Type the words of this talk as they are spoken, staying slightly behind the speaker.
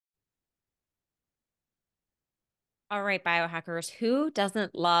All right, biohackers, who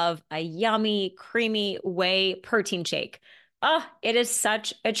doesn't love a yummy, creamy whey protein shake? Oh, it is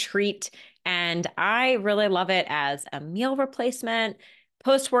such a treat. And I really love it as a meal replacement,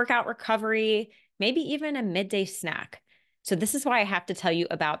 post-workout recovery, maybe even a midday snack. So this is why I have to tell you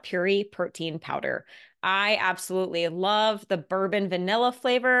about Puree protein powder. I absolutely love the bourbon vanilla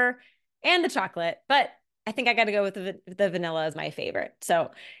flavor and the chocolate, but I think I got to go with the vanilla as my favorite.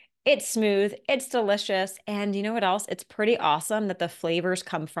 So it's smooth, it's delicious, and you know what else? It's pretty awesome that the flavors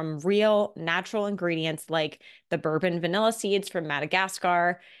come from real natural ingredients like the bourbon vanilla seeds from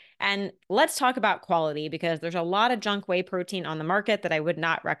Madagascar. And let's talk about quality because there's a lot of junk whey protein on the market that I would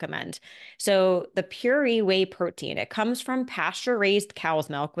not recommend. So, the Puree whey protein, it comes from pasture-raised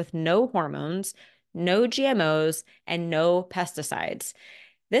cow's milk with no hormones, no GMOs, and no pesticides.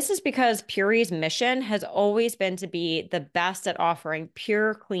 This is because Puree's mission has always been to be the best at offering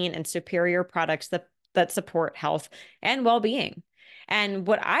pure, clean, and superior products that support health and well-being. And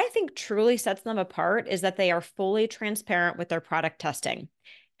what I think truly sets them apart is that they are fully transparent with their product testing.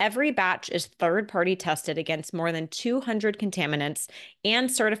 Every batch is third-party tested against more than 200 contaminants and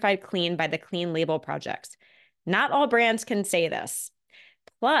certified clean by the Clean Label Project. Not all brands can say this.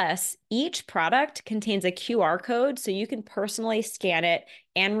 Plus, each product contains a QR code so you can personally scan it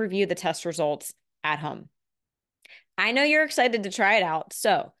and review the test results at home. I know you're excited to try it out.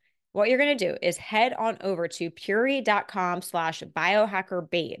 So, what you're going to do is head on over to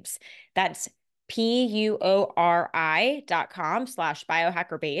puree.com/biohackerbabes. That's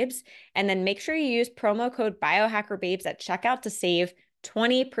PUORI.com/biohackerbabes. And then make sure you use promo code biohackerbabes at checkout to save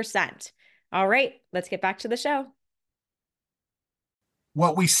 20%. All right, let's get back to the show.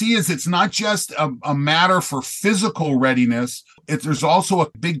 What we see is it's not just a matter for physical readiness. There's also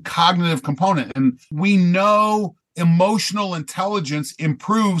a big cognitive component. And we know emotional intelligence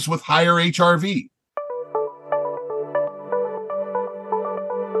improves with higher HRV.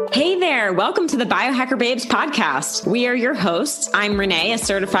 Hey there. Welcome to the Biohacker Babes podcast. We are your hosts. I'm Renee, a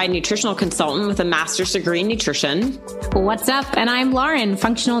certified nutritional consultant with a master's degree in nutrition. What's up? And I'm Lauren,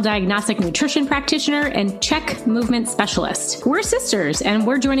 functional diagnostic nutrition practitioner and check movement specialist. We're sisters and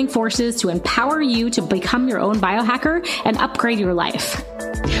we're joining forces to empower you to become your own biohacker and upgrade your life.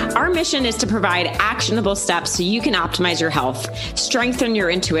 Our mission is to provide actionable steps so you can optimize your health, strengthen your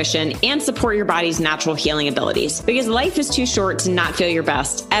intuition, and support your body's natural healing abilities because life is too short to not feel your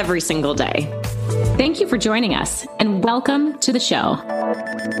best every single day. Thank you for joining us and welcome to the show.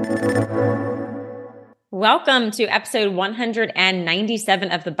 Welcome to episode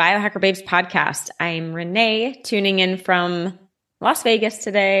 197 of the Biohacker Babes podcast. I'm Renee, tuning in from Las Vegas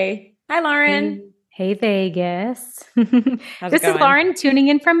today. Hi, Lauren. Hey, Vegas. How's This it going? is Lauren tuning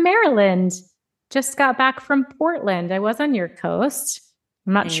in from Maryland. Just got back from Portland. I was on your coast.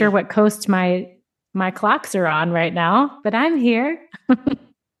 I'm not sure what coast my clocks are on right now, but I'm here.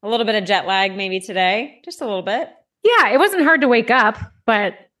 A little bit of jet lag maybe today, just a little bit. Yeah, it wasn't hard to wake up,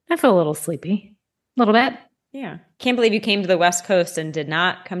 but I feel a little sleepy. A little bit. Yeah. Can't believe you came to the West Coast and did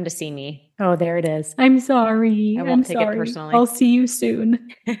not come to see me. Oh, there it is. I'm sorry. I won't take it personally. I'll see you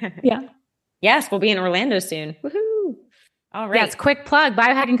soon. Yeah. Yes, we'll be in Orlando soon. Woohoo. All right. Yes, quick plug,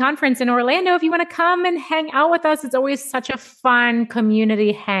 Biohacking Conference in Orlando. If you want to come and hang out with us, it's always such a fun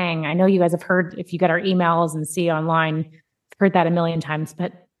community hang. I know you guys have heard, if you get our emails and see online, heard that a million times,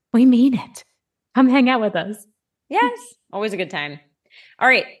 but we mean it. Come hang out with us. Yes, always a good time. All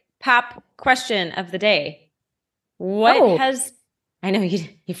right, pop question of the day. I know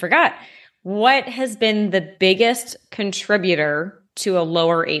you forgot. What has been the biggest contributor to a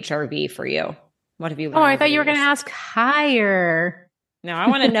lower HRV for you? What have you learned? Oh, I thought you were going to ask higher. No, I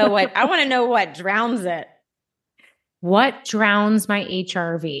want to know what drowns it. What drowns my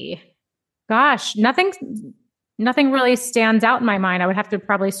HRV? Gosh, nothing really stands out in my mind. I would have to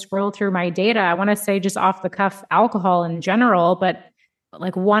probably scroll through my data. I want to say just off the cuff alcohol in general, but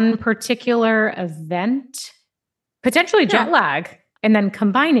like one particular event, potentially jet lag, and then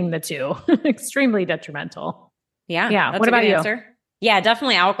combining the two, extremely detrimental. Yeah. What about you? Answer. Yeah,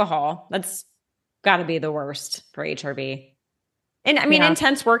 definitely alcohol. That's got to be the worst for HRV. And I mean,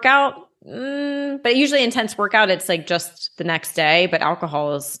 intense workout, but usually intense workout, it's like just the next day, but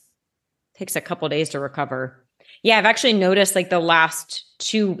alcohol takes a couple days to recover. Yeah, I've actually noticed like the last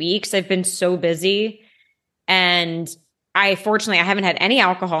 2 weeks, I've been so busy and I haven't had any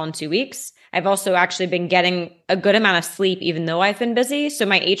alcohol in 2 weeks. I've also actually been getting a good amount of sleep, even though I've been busy. So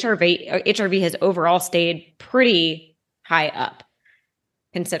my HRV has overall stayed pretty high up,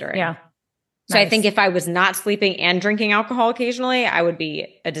 considering. Yeah. So nice. I think if I was not sleeping and drinking alcohol occasionally, I would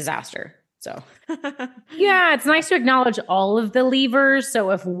be a disaster. So Yeah, it's nice to acknowledge all of the levers.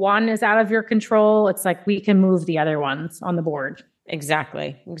 So if one is out of your control, it's like we can move the other ones on the board.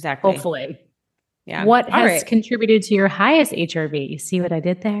 exactly. Hopefully. Yeah. What All has right. contributed to your highest HRV? See what I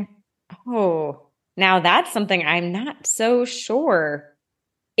did there? Oh, now that's something I'm not so sure.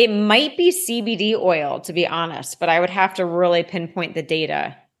 It might be CBD oil, to be honest, but I would have to really pinpoint the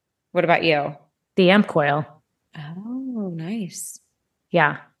data. What about you? The amp coil. Oh, nice.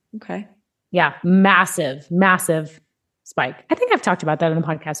 Yeah. Okay. Yeah. Massive, massive spike. I think I've talked about that in the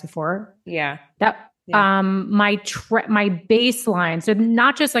podcast before. Yeah. That my baseline, so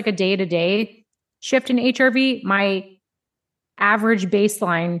not just like a day-to-day shift in HRV, my average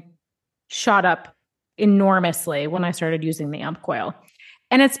baseline shot up enormously when I started using the amp coil.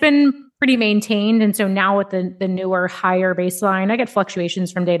 And it's been pretty maintained. And so now with the newer, higher baseline, I get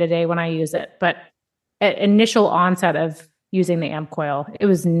fluctuations from day to day when I use it. But at initial onset of using the amp coil, it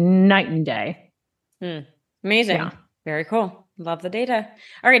was night and day. Amazing. Yeah. Very cool. Love the data.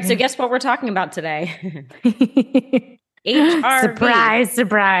 All right. So guess what we're talking about today? HRV.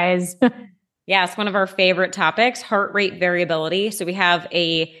 Surprise. Yeah, it's one of our favorite topics, heart rate variability. So we have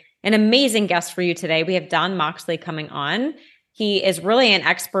an amazing guest for you today. We have Don Moxley coming on. He is really an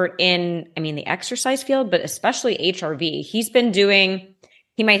expert in, the exercise field, but especially HRV. He's been doing,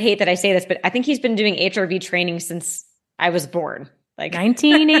 he might hate that I say this, but I think he's been doing HRV training since I was born. Like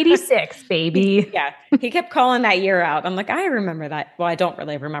 1986, baby. Yeah. He kept calling that year out. I'm like, I remember that. Well, I don't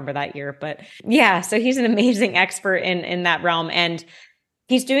really remember that year, but yeah. So he's an amazing expert in that realm. And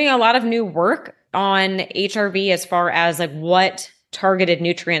he's doing a lot of new work on HRV as far as like what targeted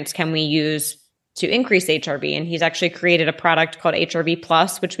nutrients can we use to increase HRV. And he's actually created a product called HRV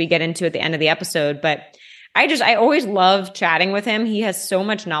Plus, which we get into at the end of the episode. But I always love chatting with him. He has so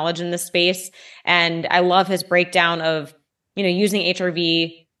much knowledge in this space. And I love his breakdown of, using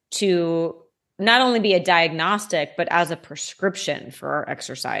HRV to not only be a diagnostic, but as a prescription for our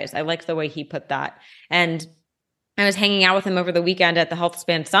exercise. I like the way he put that. And I was hanging out with him over the weekend at the Health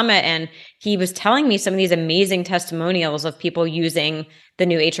Span Summit, and he was telling me some of these amazing testimonials of people using the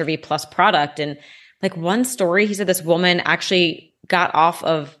new HRV Plus product. And like one story, he said this woman actually got off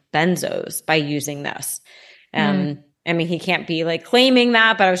of benzos by using this. He can't be like claiming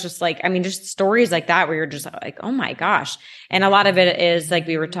that, but I was just like, just stories like that where you're just like, oh my gosh. And a lot of it is like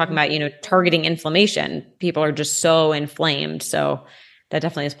we were talking about, targeting inflammation. People are just so inflamed. So that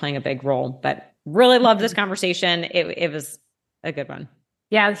definitely is playing a big role, but really love this conversation. It was a good one.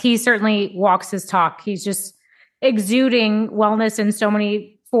 Yeah, he certainly walks his talk. He's just exuding wellness in so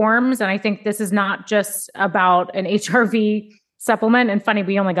many forms. And I think this is not just about an HRV supplement. And funny,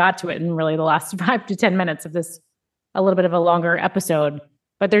 we only got to it in really the last 5 to 10 minutes of this, a little bit of a longer episode.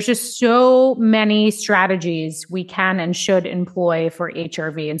 But there's just so many strategies we can and should employ for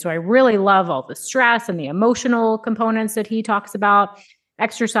HRV. And so I really love all the stress and the emotional components that he talks about.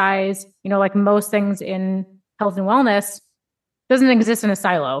 Exercise, like most things in health and wellness, doesn't exist in a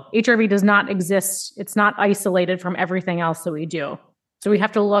silo. HRV does not exist. It's not isolated from everything else that we do. So we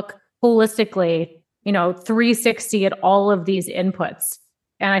have to look holistically, 360 at all of these inputs.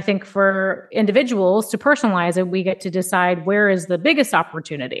 And I think for individuals to personalize it, we get to decide where is the biggest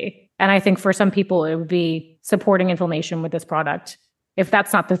opportunity. And I think for some people, it would be supporting inflammation with this product. If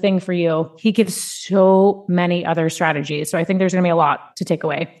that's not the thing for you, he gives so many other strategies. So I think there's going to be a lot to take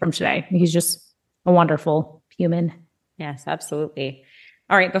away from today. He's just a wonderful human. Yes, absolutely.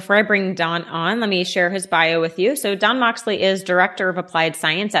 All right. Before I bring Don on, let me share his bio with you. So Don Moxley is Director of Applied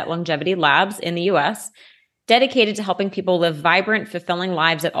Science at Longevity Labs in the U.S., dedicated to helping people live vibrant, fulfilling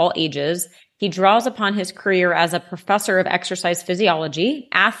lives at all ages. He draws upon his career as a professor of exercise physiology,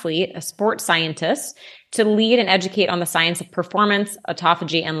 athlete, a sports scientist, to lead and educate on the science of performance,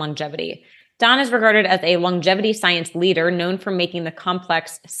 autophagy, and longevity. Don is regarded as a longevity science leader known for making the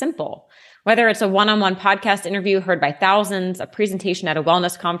complex simple. Whether it's a one-on-one podcast interview heard by thousands, a presentation at a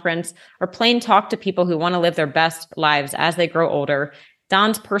wellness conference, or plain talk to people who want to live their best lives as they grow older,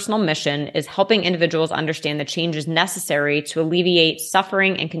 Don's personal mission is helping individuals understand the changes necessary to alleviate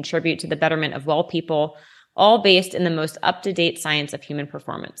suffering and contribute to the betterment of well people, all based in the most up-to-date science of human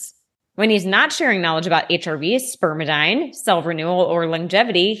performance. When he's not sharing knowledge about HRV, spermidine, cell renewal, or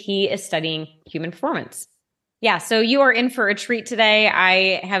longevity, he is studying human performance. Yeah, so you are in for a treat today.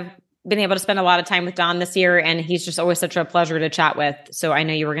 I have been able to spend a lot of time with Don this year, and he's just always such a pleasure to chat with. So I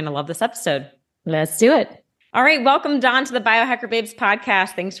know you were going to love this episode. Let's do it. All right. Welcome, Don, to the Biohacker Babes podcast.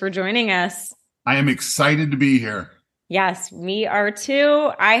 Thanks for joining us. I am excited to be here. Yes, we are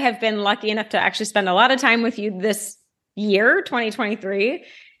too. I have been lucky enough to actually spend a lot of time with you this year, 2023.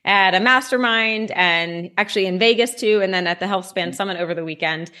 at a mastermind and actually in Vegas too, and then at the Health Span Summit over the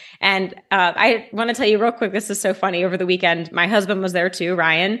weekend. And I want to tell you real quick, this is so funny. Over the weekend, my husband was there too,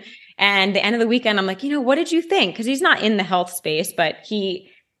 Ryan. And the end of the weekend, I'm like, what did you think? Because he's not in the health space, but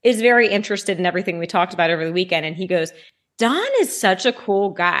he is very interested in everything we talked about over the weekend. And he goes, Don is such a cool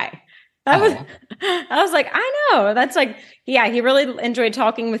guy. I was like, I know. That's like, yeah, he really enjoyed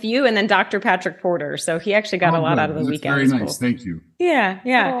talking with you and then Dr. Patrick Porter. So he actually got a lot out of the weekend. Very nice. Cool. Thank you. Yeah.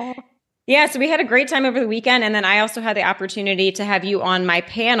 Yeah. Aww. Yeah. So we had a great time over the weekend. And then I also had the opportunity to have you on my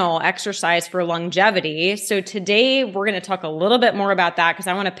panel, Exercise for Longevity. So today we're going to talk a little bit more about that because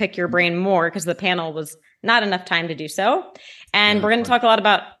I want to pick your brain more because the panel was not enough time to do so. And we're going to talk a lot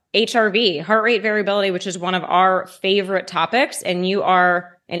about HRV, heart rate variability, which is one of our favorite topics. And you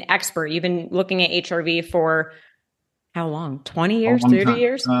are an expert. You've been looking at HRV for how long? 20 years, 30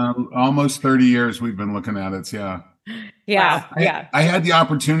 years? Almost 30 years we've been looking at it. Yeah. Yeah. Wow. Yeah. I had the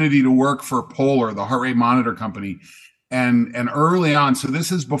opportunity to work for Polar, the heart rate monitor company. And early on, so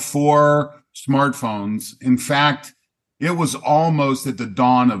this is before smartphones. In fact, it was almost at the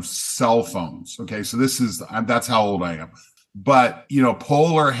dawn of cell phones. Okay. So that's how old I am. But,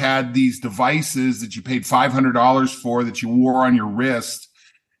 Polar had these devices that you paid $500 for that you wore on your wrist.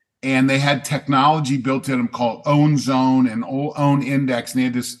 And they had technology built in them called Own Zone and Own Index. And they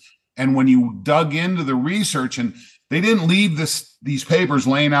had this, and when you dug into the research, and they didn't leave these papers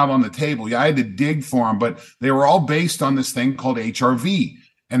laying out on the table. Yeah, I had to dig for them, but they were all based on this thing called HRV.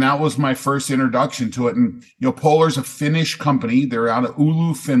 And that was my first introduction to it. And, Polar's a Finnish company. They're out of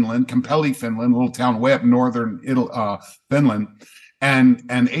Oulu, Finland, Kampeli, Finland, a little town way up northern Finland. And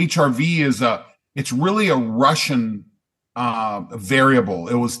HRV it's really a Russian variable.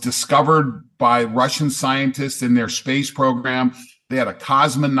 It was discovered by Russian scientists in their space program. They had a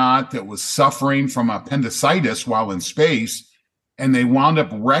cosmonaut that was suffering from appendicitis while in space, and they wound up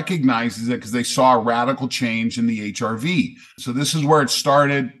recognizing it because they saw a radical change in the HRV. So this is where it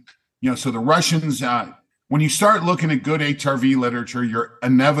started. So the Russians, when you start looking at good HRV literature, you're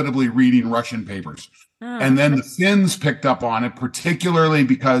inevitably reading Russian papers. And then the Finns picked up on it, particularly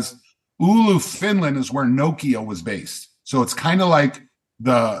because Oulu, Finland is where Nokia was based. So it's kind of like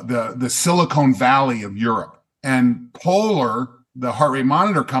the Silicon Valley of Europe. And Polar, the heart rate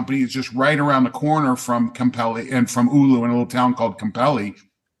monitor company, is just right around the corner from Kampeli and from Oulu in a little town called Kampeli.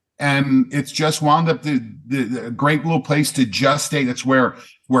 And it's just wound up the great little place to gestate. It's where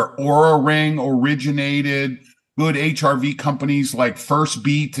Aura Ring originated. Good HRV companies like First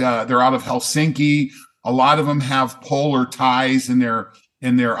Beat, they're out of Helsinki. A lot of them have Polar ties in their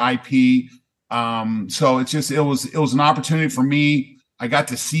IP. So it was an opportunity for me. I got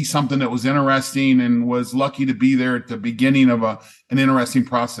to see something that was interesting and was lucky to be there at the beginning of an interesting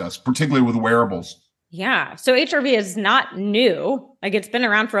process, particularly with wearables. Yeah. So HRV is not new. Like it's been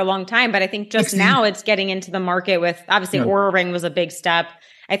around for a long time, but I think just now it's getting into the market with obviously Aura Ring was a big step.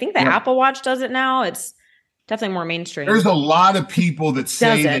 I think the Apple Watch does it now. It's definitely more mainstream. There's a lot of people that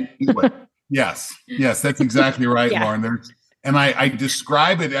say they do it. Yes, that's exactly right, Lauren. And I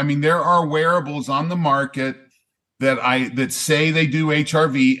describe it. I mean, there are wearables on the market that say they do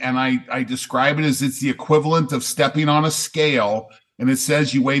HRV, and I describe it as it's the equivalent of stepping on a scale, and it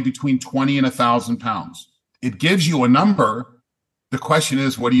says you weigh between 20 and 1,000 pounds. It gives you a number. The question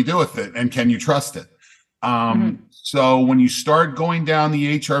is, what do you do with it, and can you trust it? So when you start going down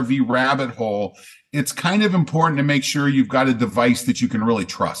the HRV rabbit hole, it's kind of important to make sure you've got a device that you can really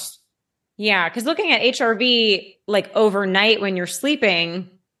trust. Yeah, because looking at HRV like overnight when you're sleeping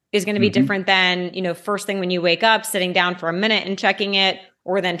is going to be different than, first thing when you wake up, sitting down for a minute and checking it,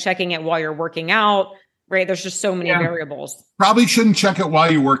 or then checking it while you're working out, right? There's just so many variables. Probably shouldn't check it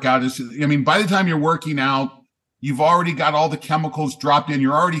while you work out. By the time you're working out, you've already got all the chemicals dropped in.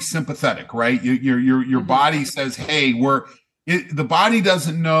 You're already sympathetic, right? Your body says, hey, the body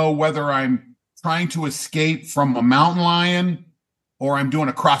doesn't know whether I'm trying to escape from a mountain lion or I'm doing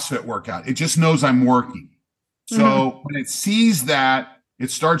a CrossFit workout. It just knows I'm working. So when it sees that, it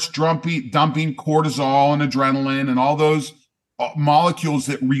starts dumping cortisol and adrenaline and all those molecules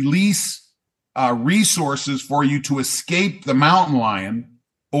that release resources for you to escape the mountain lion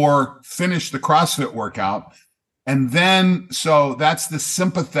or finish the CrossFit workout. And then, so that's the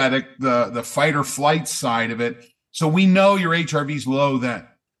sympathetic, the fight or flight side of it. So we know your HRV is low then.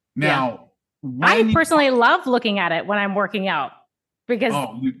 Now, I personally love looking at it when I'm working out. Because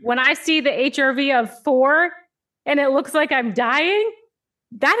when I see the HRV of 4 and it looks like I'm dying,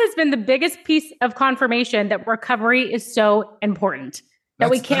 that has been the biggest piece of confirmation that recovery is so important, that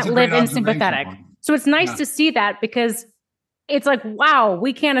we can't live in sympathetic. So it's nice to see that because it's like, wow,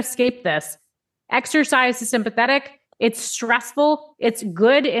 we can't escape this. Exercise is sympathetic. It's stressful. It's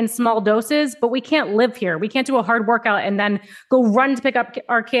good in small doses, but we can't live here. We can't do a hard workout and then go run to pick up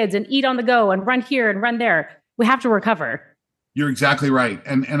our kids and eat on the go and run here and run there. We have to recover. You're exactly right.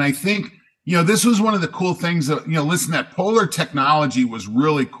 And I think, this was one of the cool things that, listen, that polar technology was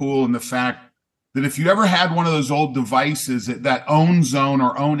really cool in the fact that if you ever had one of those old devices that own zone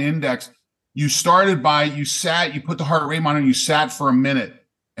or own index, you started by, you put the heart rate monitor, you sat for a minute,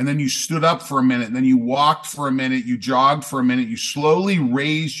 and then you stood up for a minute, and then you walked for a minute, you jogged for a minute, you slowly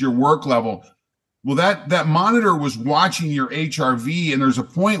raised your work level. Well, that monitor was watching your HRV, and there's a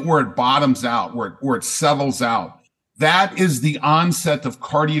point where it bottoms out, where it settles out. That is the onset of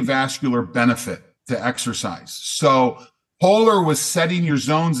cardiovascular benefit to exercise. So polar was setting your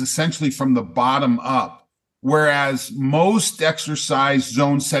zones essentially from the bottom up, whereas most exercise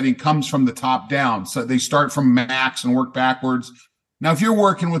zone setting comes from the top down. So they start from max and work backwards. Now, if you're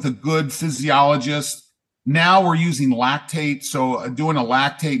working with a good physiologist, now we're using lactate. So doing a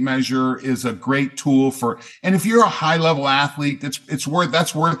lactate measure is a great tool and if you're a high level athlete, that's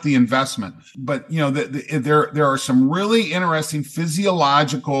worth the investment. But, there are some really interesting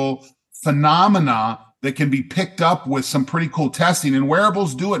physiological phenomena that can be picked up with some pretty cool testing, and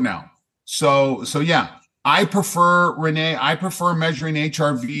wearables do it now. So yeah, I prefer measuring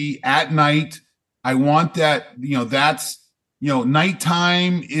HRV at night. I want that,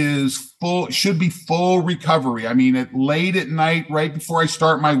 nighttime should be full recovery. I mean, late at night, right before I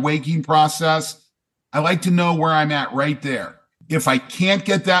start my waking process, I like to know where I'm at right there. If I can't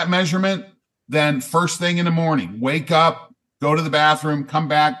get that measurement, then first thing in the morning, wake up, go to the bathroom, come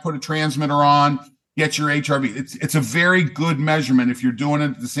back, put a transmitter on, get your HRV. It's a very good measurement if you're doing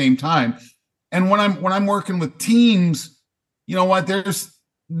it at the same time. And when I'm working with teams, you know what,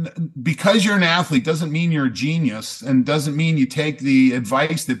 because you're an athlete doesn't mean you're a genius, and doesn't mean you take the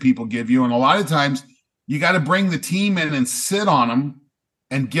advice that people give you. And a lot of times you got to bring the team in and sit on them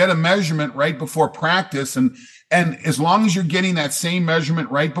and get a measurement right before practice. And as long as you're getting that same measurement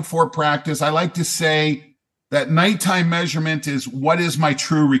right before practice, I like to say that nighttime measurement is what is my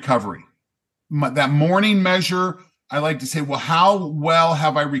true recovery. That morning measure, I like to say, well, how well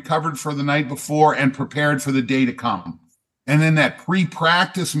have I recovered for the night before and prepared for the day to come? And then that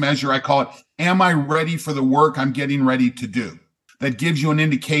pre-practice measure, I call it, am I ready for the work I'm getting ready to do? That gives you an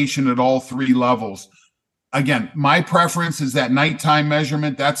indication at all three levels. Again, my preference is that nighttime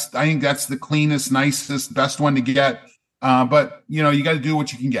measurement. I think that's the cleanest, nicest, best one to get. But you got to do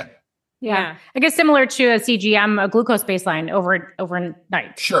what you can get. Yeah. I guess similar to a CGM, a glucose baseline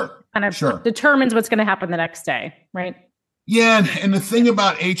overnight. Sure. Kind of determines what's going to happen the next day, right? Yeah. And the thing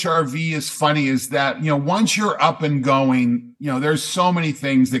about HRV is funny is that, once you're up and going, there's so many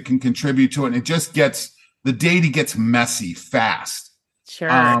things that can contribute to it. And the data gets messy fast. Sure.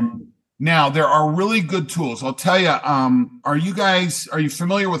 Now there are really good tools. I'll tell you, are you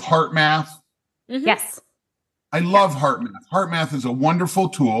familiar with Heart Math? Mm-hmm. Yes. I love Heart Math. Heart Math is a wonderful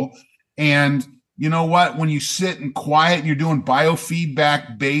tool. And you know what? When you sit in quiet and you're doing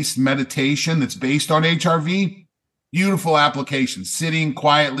biofeedback-based meditation that's based on HRV, beautiful application, sitting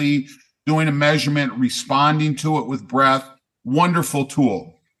quietly, doing a measurement, responding to it with breath, wonderful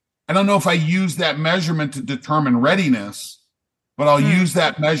tool. I don't know if I use that measurement to determine readiness, but I'll use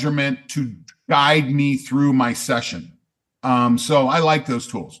that measurement to guide me through my session. So I like those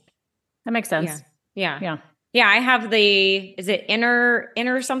tools. That makes sense. Yeah. I have is it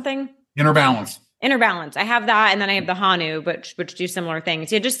inner something? Inner balance. Inner balance. I have that. And then I have the Hanu, which do similar things.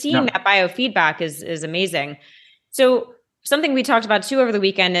 Yeah. Just seeing that biofeedback is amazing. So something we talked about too over the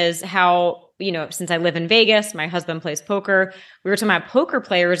weekend is how, since I live in Vegas, my husband plays poker. We were talking about poker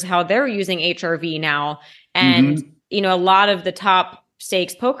players, how they're using HRV now. And, a lot of the top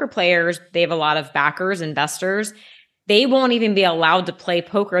stakes poker players, they have a lot of backers, investors. They won't even be allowed to play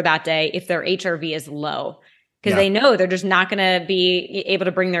poker that day if their HRV is low, because they know they're just not going to be able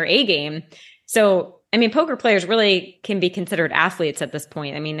to bring their A game. So, poker players really can be considered athletes at this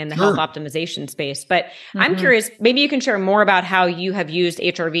point. In the health optimization space. But I'm curious, maybe you can share more about how you have used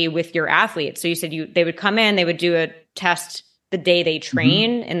HRV with your athletes. So you said they would come in, they would do a test the day they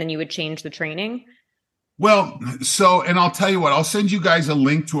train, and then you would change the training. Well, and I'll tell you what, I'll send you guys a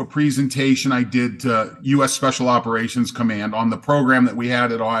link to a presentation I did to U.S. Special Operations Command on the program that we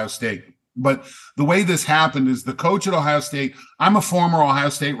had at Ohio State. But the way this happened is the coach at Ohio State, I'm a former Ohio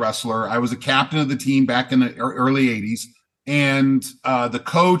State wrestler. I was a captain of the team back in the early 80s. And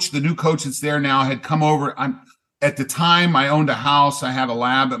the new coach that's there now had come over. At the time, I owned a house. I had a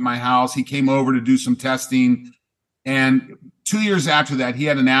lab at my house. He came over to do some testing. And 2 years after that, he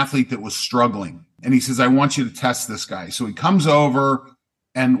had an athlete that was struggling. And he says, I want you to test this guy. So he comes over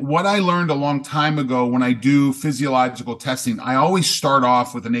And what I learned a long time ago when I do physiological testing, I always start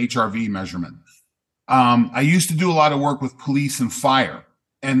off with an HRV measurement. I used to do a lot of work with police and fire.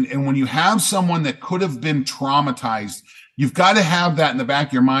 And when you have someone that could have been traumatized, you've got to have that in the back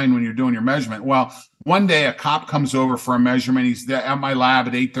of your mind when you're doing your measurement. Well, one day a cop comes over for a measurement. He's at my lab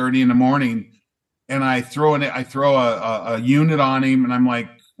at 8:30 in the morning, and I throw a unit on him, and I'm like,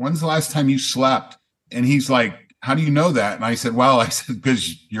 "When's the last time you slept?" And he's like, "How do you know that?" And I said,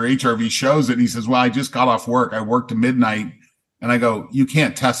 "Because your HRV shows it." And he says, "Well, I just got off work. I worked to midnight." And I go, "You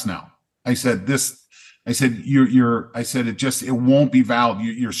can't test now." I said, it won't be valid.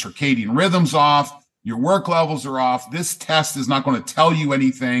 Your circadian rhythm's off. Your work levels are off. This test is not going to tell you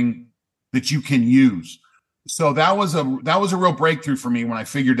anything that you can use. So that was a real breakthrough for me when I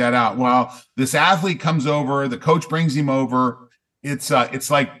figured that out. Well, this athlete comes over, the coach brings him over. It's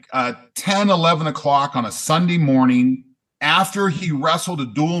like 10, 11 o'clock on a Sunday morning after he wrestled a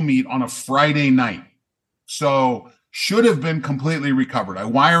dual meet on a Friday night. So should have been completely recovered. I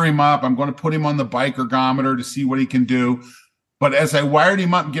wire him up. I'm going to put him on the bike ergometer to see what he can do. But as I wired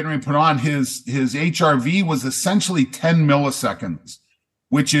him up and getting him put on, his HRV was essentially 10 milliseconds,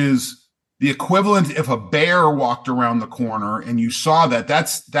 which is the equivalent if a bear walked around the corner and you saw that.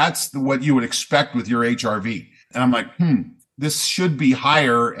 That's what you would expect with your HRV. And I'm like, this should be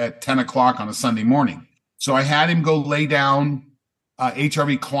higher at 10 o'clock on a Sunday morning. So I had him go lay down.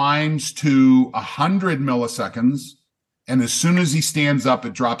 HRV climbs to 100 milliseconds. And as soon as he stands up,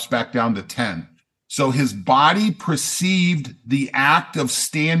 it drops back down to 10. So his body perceived the act of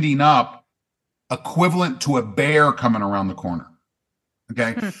standing up equivalent to a bear coming around the corner.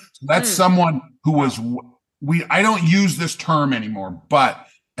 Okay. So that's someone who was, I don't use this term anymore, but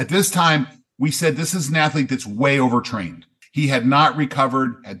at this time we said this is an athlete that's way overtrained. He had not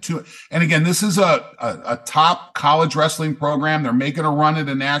recovered, and again, this is a top college wrestling program. They're making a run at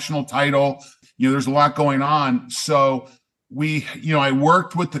a national title. There's a lot going on. So I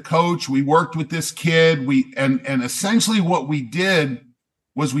worked with the coach. We worked with this kid. And essentially what we did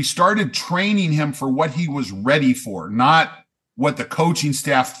was we started training him for what he was ready for, not what the coaching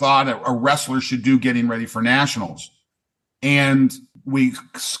staff thought a wrestler should do getting ready for nationals. And we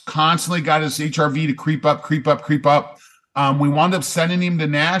constantly got his HRV to creep up. We wound up sending him to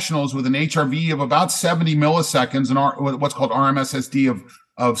nationals with an HRV of about 70 milliseconds and what's called RMSSD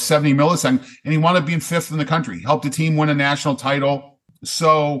of 70 milliseconds. And he wound up being 5th in the country, helped the team win a national title.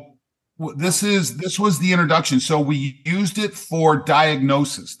 So this was the introduction. So we used it for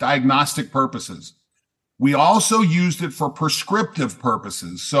diagnostic purposes. We also used it for prescriptive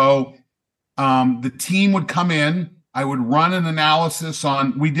purposes. So the team would come in. I would run an analysis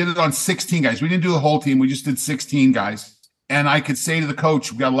we did it on 16 guys. We didn't do the whole team. We just did 16 guys. And I could say to the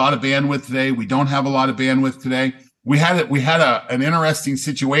coach, we've got a lot of bandwidth today. We don't have a lot of bandwidth today. We had an interesting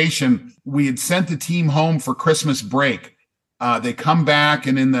situation. We had sent the team home for Christmas break. They come back,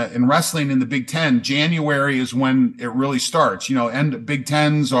 and in wrestling in the Big Ten, January is when it really starts. Big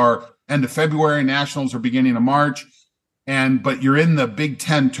Tens are end of February, nationals are beginning of March. But you're in the Big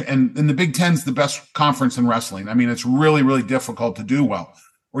Ten, and the Big Ten's the best conference in wrestling. I mean, it's really, really difficult to do well,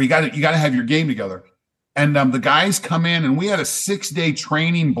 or you got to have your game together. And the guys come in, and we had a 6-day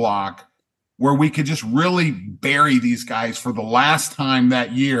training block where we could just really bury these guys for the last time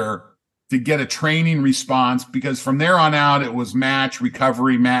that year to get a training response, because from there on out, it was match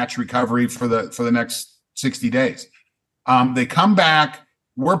recovery for the next 60 days. They come back.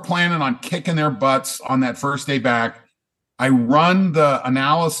 We're planning on kicking their butts on that first day back. I run the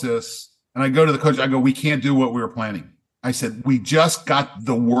analysis and I go to the coach. I go, we can't do what we were planning. I said, we just got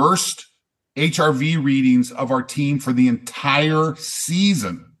the worst HRV readings of our team for the entire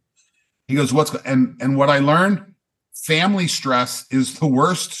season. He goes, and what I learned, family stress is the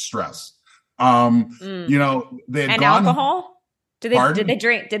worst stress. They had and gone, alcohol. Did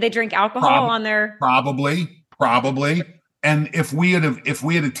they drink alcohol on their? Probably. And if we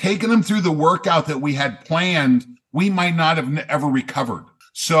had taken them through the workout that we had planned, we might not have ever recovered.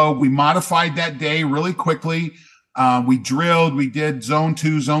 So we modified that day really quickly. We drilled, we did zone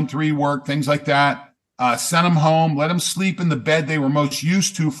 2, zone 3 work, things like that. Sent them home, let them sleep in the bed they were most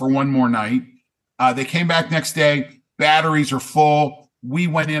used to for one more night. They came back next day, batteries are full. We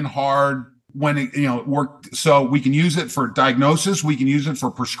went in hard when it worked. So we can use it for diagnosis. We can use it for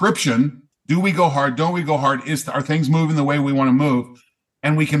prescription. Do we go hard? Don't we go hard? Are things moving the way we want to move?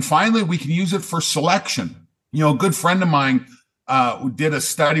 And we can use it for selection. A good friend of mine who did a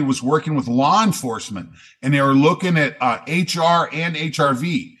study, was working with law enforcement, and they were looking at HR and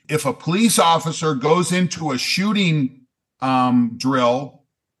HRV. If a police officer goes into a shooting drill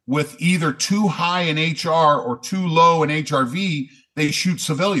with either too high in HR or too low in HRV, they shoot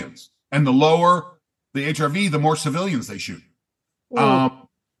civilians. And the lower the HRV, the more civilians they shoot.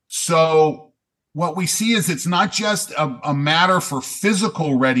 So what we see is it's not just a matter for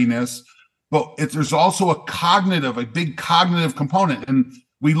physical readiness, but there's also a big cognitive component. And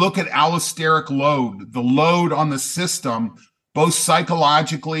we look at allosteric load, the load on the system, both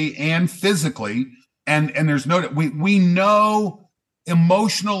psychologically and physically. And there's we know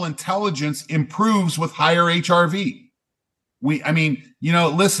emotional intelligence improves with higher HRV.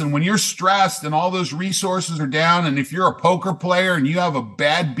 Listen, when you're stressed and all those resources are down, and if you're a poker player and you have a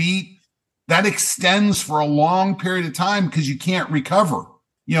bad beat, that extends for a long period of time because you can't recover.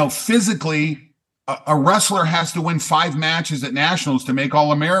 Physically, a wrestler has to win 5 matches at nationals to make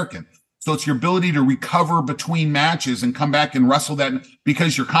All-American. So it's your ability to recover between matches and come back and wrestle that,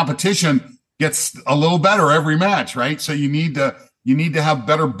 because your competition gets a little better every match, right? So you need to have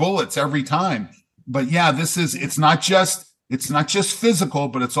better bullets every time. But yeah, it's not just physical,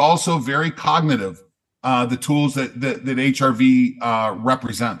 but it's also very cognitive, the tools that HRV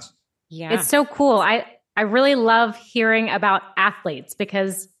represents. Yeah. It's so cool. I really love hearing about athletes,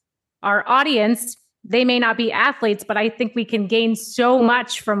 because our audience, they may not be athletes, but I think we can gain so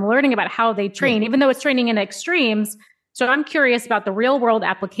much from learning about how they train, even though it's training in extremes. So I'm curious about the real world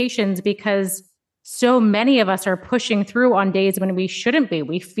applications, because so many of us are pushing through on days when we shouldn't be.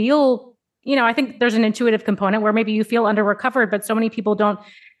 We feel, I think there's an intuitive component where maybe you feel under recovered, but so many people don't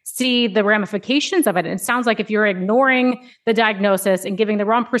see the ramifications of it. And it sounds like if you're ignoring the diagnosis and giving the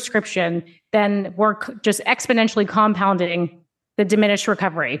wrong prescription, then we're just exponentially compounding the diminished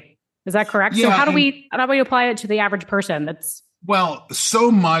recovery. Is that correct? Yeah, so how do we apply it to the average person?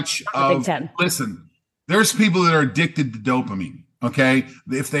 So much of, listen, there's people that are addicted to dopamine. Okay.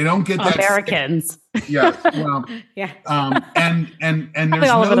 If they don't get that, Americans. Yes. Well, yeah. And there's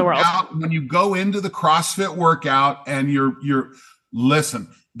all no over the world. doubt when you go into the CrossFit workout and listen,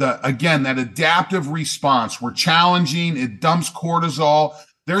 that adaptive response, we're challenging, it dumps cortisol.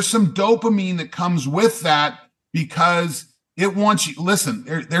 There's some dopamine that comes with that because it wants you, listen,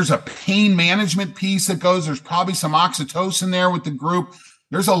 there's a pain management piece that goes, there's probably some oxytocin there with the group.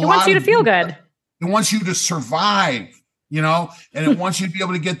 There's a lot. It wants you to feel good. It wants you to survive, and it wants you to be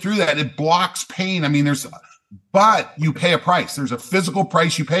able to get through that. It blocks pain. But you pay a price. There's a physical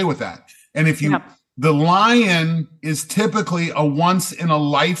price you pay with that. And if the lion is typically a once in a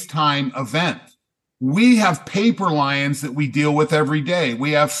lifetime event. We have paper lions that we deal with every day.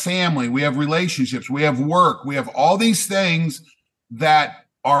 We have family, we have relationships, we have work, we have all these things that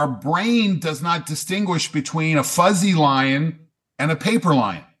our brain does not distinguish between a fuzzy lion and a paper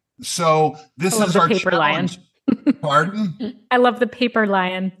lion. So this is our paper challenge. Lion. Pardon? I love the paper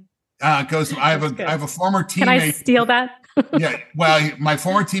lion. I have a former teammate. Can I steal that? Yeah. Well, my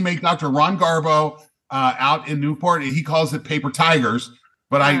former teammate, Dr. Ron Garbo, out in Newport, he calls it paper tigers.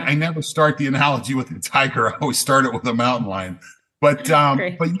 But I never start the analogy with a tiger. I always start it with a mountain lion. But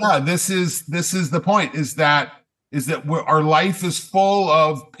yeah, this is the point, is that our life is full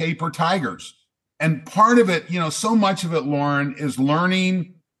of paper tigers. And part of it, so much of it, Lauren, is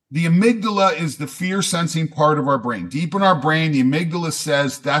learning. The amygdala is the fear sensing part of our brain. Deep in our brain, the amygdala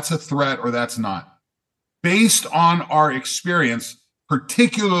says that's a threat or that's not, based on our experience,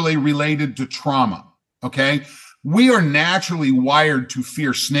 particularly related to trauma. Okay. We are naturally wired to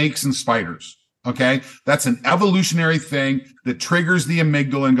fear snakes and spiders. Okay. That's an evolutionary thing that triggers the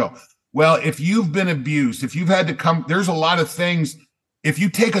amygdala and go, well, if you've been abused, if you've had to there's a lot of things. If you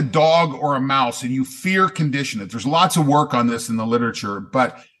take a dog or a mouse and you fear condition it, there's lots of work on this in the literature,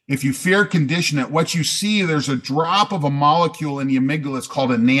 but if you fear condition it, what you see, there's a drop of a molecule in the amygdala. It's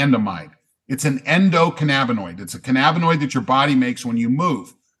called anandamide. It's an endocannabinoid. It's a cannabinoid that your body makes when you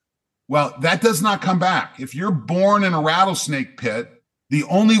move. Well, that does not come back. If you're born in a rattlesnake pit, the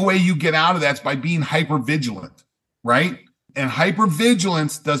only way you get out of that's by being hypervigilant, right? And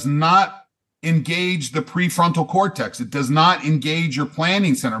hypervigilance does not engage the prefrontal cortex. It does not engage your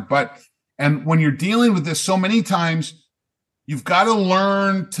planning center. And when you're dealing with this so many times, you've got to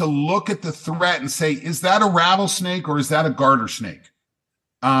learn to look at the threat and say, is that a rattlesnake or is that a garter snake?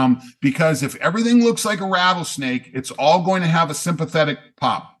 Because if everything looks like a rattlesnake, it's all going to have a sympathetic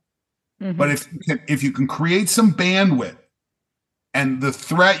pop. Mm-hmm. But if you can create some bandwidth and the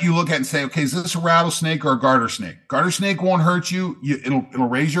threat you look at and say, okay, is this a rattlesnake or a garter snake? Garter snake won't hurt you. It'll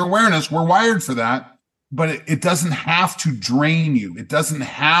raise your awareness. We're wired for that, but it doesn't have to drain you. It doesn't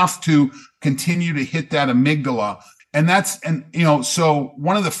have to continue to hit that amygdala. So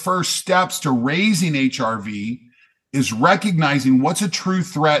one of the first steps to raising HRV is recognizing what's a true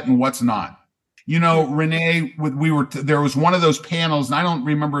threat and what's not. Renee, there was one of those panels, and I don't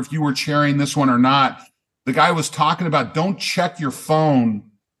remember if you were chairing this one or not, The guy was talking about don't check your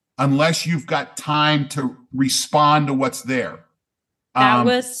phone unless you've got time to respond to what's there. That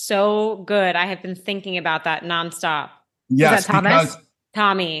was so good. I have been thinking about that nonstop. Yes, Is that Thomas? because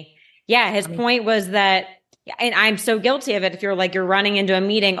Tommy. Yeah, his point was that, and I'm so guilty of it. If you're running into a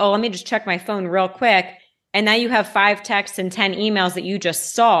meeting, oh, let me just check my phone real quick. And now you have 5 texts and 10 emails that you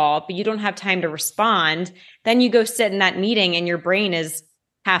just saw, but you don't have time to respond. Then you go sit in that meeting and your brain is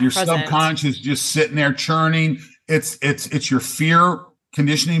half your present. subconscious just sitting there churning. It's your fear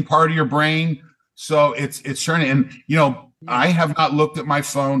conditioning part of your brain. So it's churning. And, I have not looked at my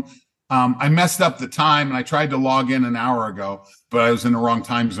phone. I messed up the time and I tried to log in an hour ago, but I was in the wrong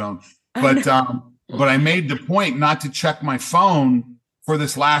time zone. But I made the point not to check my phone for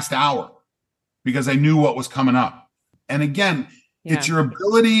this last hour because I knew what was coming up. And again, it's your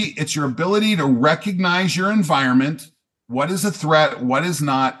ability to recognize your environment. What is a threat? What is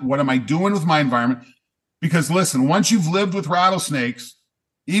not? What am I doing with my environment? Because listen, once you've lived with rattlesnakes,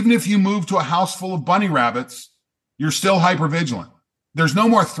 even if you move to a house full of bunny rabbits, you're still hypervigilant. There's no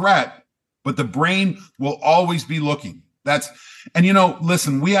more threat, but the brain will always be looking.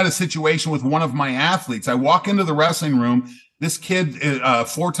 Listen, we had a situation with one of my athletes. I walk into the wrestling room. This kid, a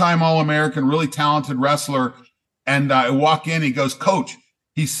 4-time All-American, really talented wrestler. And I walk in, he goes, Coach,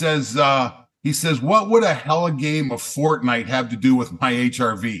 he says, what would a hella game of Fortnite have to do with my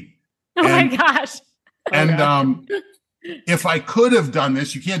HRV? My gosh. If I could have done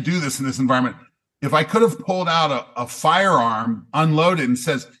this, you can't do this in this environment. If I could have pulled out a firearm, unloaded and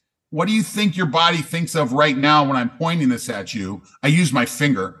says, what do you think your body thinks of right now when I'm pointing this at you? I use my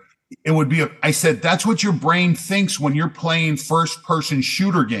finger. It would be, I said, that's what your brain thinks when you're playing first person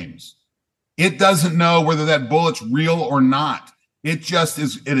shooter games. It doesn't know whether that bullet's real or not. It just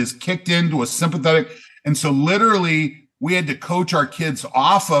is, it is kicked into a sympathetic. And so literally we had to coach our kids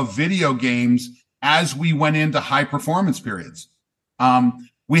off of video games as we went into high performance periods.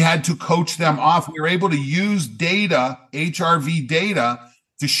 We had to coach them off. We were able to use data, HRV data,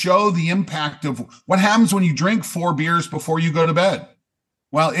 to show the impact of what happens when you drink 4 beers before you go to bed.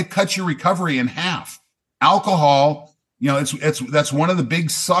 Well, it cuts your recovery in half. Alcohol, that's one of the big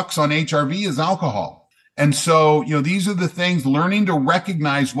sucks on HRV is alcohol. And so, these are the things, learning to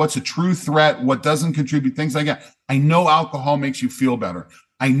recognize what's a true threat, what doesn't contribute, things like that. I know alcohol makes you feel better.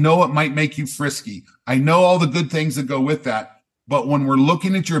 I know it might make you frisky. I know all the good things that go with that. But when we're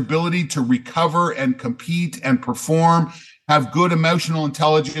looking at your ability to recover and compete and perform, have good emotional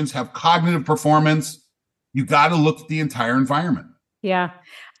intelligence, have cognitive performance, you got to look at the entire environment. Yeah.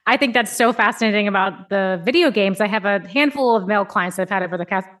 I think that's so fascinating about the video games. I have a handful of male clients that I've had over the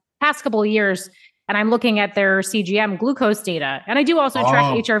past couple of years, and I'm looking at their CGM glucose data. And I do also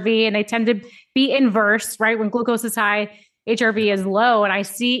track HRV, and they tend to be inverse, right? When glucose is high, HRV is low. And I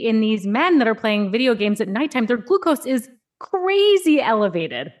see in these men that are playing video games at nighttime, their glucose is crazy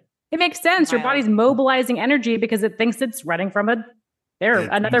elevated. It makes sense. Your body's mobilizing energy because it thinks it's running from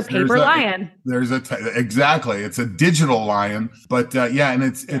another paper lion. Exactly. It's a digital lion, but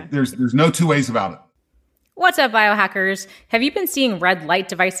there's no two ways about it. What's up, biohackers? Have you been seeing red light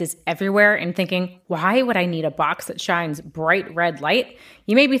devices everywhere and thinking, why would I need a box that shines bright red light?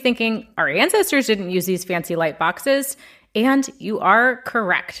 You may be thinking, our ancestors didn't use these fancy light boxes. And you are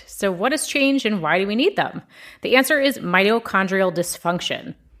correct. So what has changed and why do we need them? The answer is mitochondrial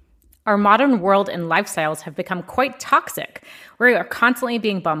dysfunction. Our modern world and lifestyles have become quite toxic. We are constantly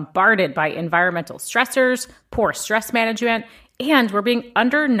being bombarded by environmental stressors, poor stress management, and we're being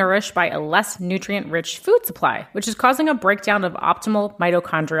undernourished by a less nutrient-rich food supply, which is causing a breakdown of optimal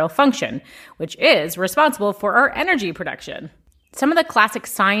mitochondrial function, which is responsible for our energy production. Some of the classic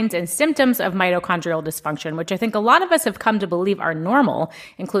signs and symptoms of mitochondrial dysfunction, which I think a lot of us have come to believe are normal,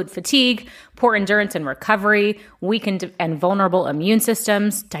 include fatigue, poor endurance and recovery, weakened and vulnerable immune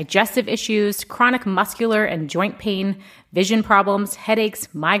systems, digestive issues, chronic muscular and joint pain, vision problems, headaches,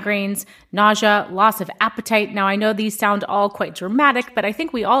 migraines, nausea, loss of appetite. Now, I know these sound all quite dramatic, but I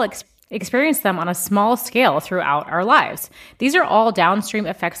think we all experience them on a small scale throughout our lives. These are all downstream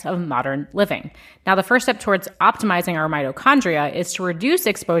effects of modern living. Now, the first step towards optimizing our mitochondria is to reduce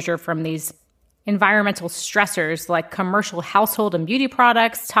exposure from these environmental stressors like commercial household and beauty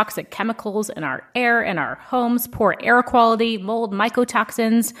products, toxic chemicals in our air and our homes, poor air quality, mold,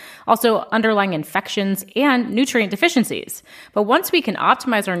 mycotoxins, also underlying infections and nutrient deficiencies. But once we can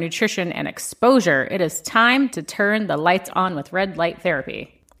optimize our nutrition and exposure, it is time to turn the lights on with red light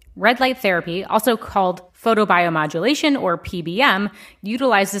therapy. Red light therapy, also called Photobiomodulation, or PBM,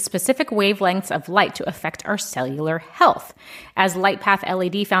 utilizes specific wavelengths of light to affect our cellular health. As LightPath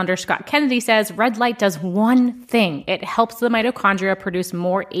LED founder Scott Kennedy says, red light does one thing. It helps the mitochondria produce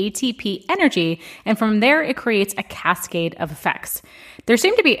more ATP energy, and from there it creates a cascade of effects. There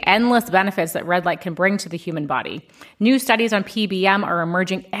seem to be endless benefits that red light can bring to the human body. New studies on PBM are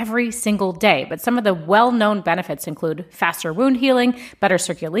emerging every single day, but some of the well-known benefits include faster wound healing, better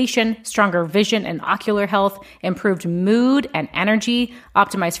circulation, stronger vision and ocular health, improved mood and energy,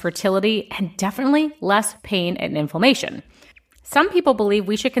 optimized fertility, and definitely less pain and inflammation. Some people believe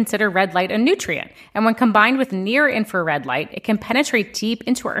we should consider red light a nutrient, and when combined with near-infrared light, it can penetrate deep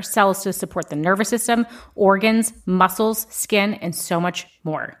into our cells to support the nervous system, organs, muscles, skin, and so much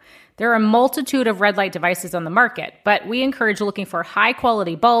more. There are a multitude of red light devices on the market, but we encourage looking for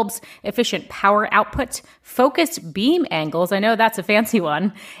high-quality bulbs, efficient power output, focused beam angles, I know that's a fancy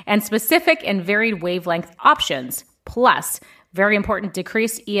one, and specific and varied wavelength options, plus, very important,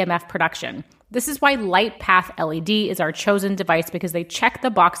 decreased EMF production. This is why LightPath LED is our chosen device, because they check the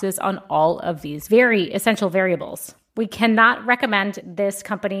boxes on all of these very essential variables. We cannot recommend this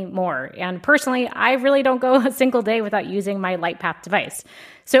company more. And personally, I really don't go a single day without using my LightPath device.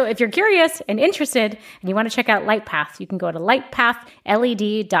 So if you're curious and interested and you want to check out LightPath, you can go to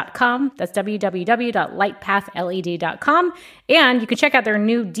lightpathled.com. That's www.lightpathled.com. And you can check out their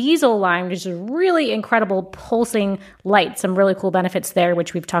new diesel line, which is a really incredible pulsing light. Some really cool benefits there,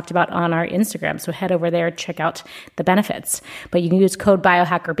 which we've talked about on our Instagram. So head over there, check out the benefits. But you can use code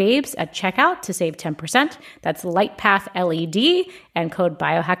BiohackerBabes at checkout to save 10%. That's LightPath LED and code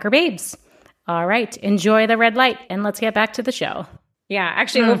BiohackerBabes. All right, enjoy the red light and let's get back to the show. Yeah,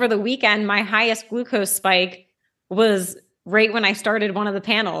 actually, over the weekend, my highest glucose spike was right when I started one of the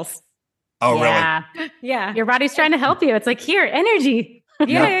panels. Oh, yeah. really? Yeah. Your body's trying to help you. It's like, here, energy.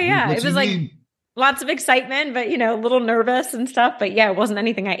 Yeah. It was like lots of excitement, but, a little nervous and stuff. But yeah, it wasn't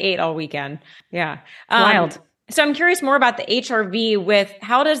anything I ate all weekend. Yeah. Wild. So I'm curious more about the HRV with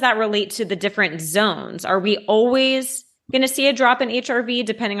how does that relate to the different zones? Are we always going to see a drop in HRV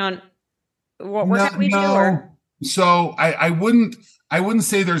depending on what workout we do? Or? So I wouldn't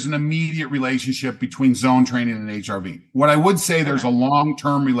say there's an immediate relationship between zone training and HRV. What I would say, there's a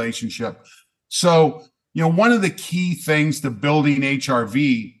long-term relationship. So, one of the key things to building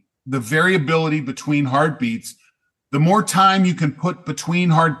HRV, the variability between heartbeats, the more time you can put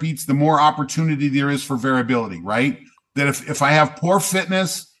between heartbeats, the more opportunity there is for variability, right? That if I have poor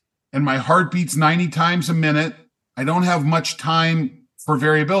fitness and my heart beats 90 times a minute, I don't have much time for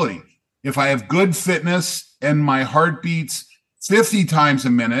variability. If I have good fitness and my heart beats 50 times a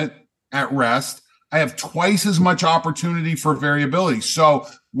minute at rest, I have twice as much opportunity for variability. So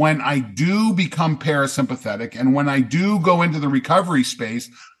when I do become parasympathetic and when I do go into the recovery space,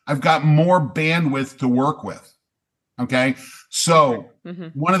 I've got more bandwidth to work with. Okay. So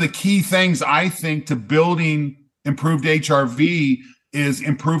one of the key things I think to building improved HRV is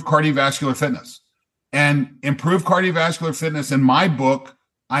improved cardiovascular fitness. And improved cardiovascular fitness in my book,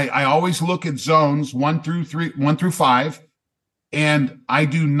 I always look at zones 1 through 5, and I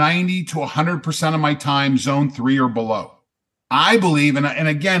do 90 to 100% of my time zone 3 or below. I believe, and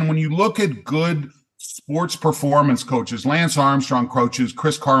again, when you look at good sports performance coaches, Lance Armstrong coaches,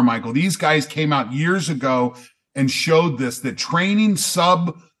 Chris Carmichael, these guys came out years ago and showed this, that training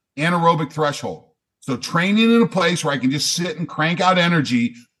sub anaerobic threshold. So training in a place where I can just sit and crank out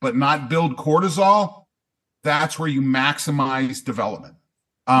energy, but not build cortisol, that's where you maximize development.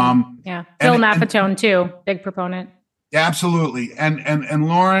 Phil Maffetone too, big proponent. Absolutely. And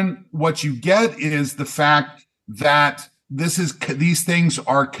Lauren, what you get is the fact that these things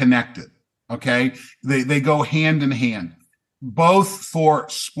are connected. Okay. They go hand in hand, both for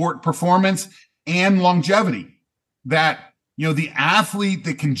sport performance and longevity. That, the athlete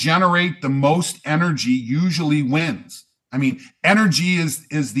that can generate the most energy usually wins. I mean, energy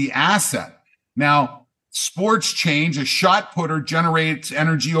is the asset. Now, sports change. A shot putter generates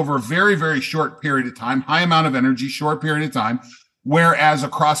energy over a very, very short period of time, high amount of energy, short period of time, whereas a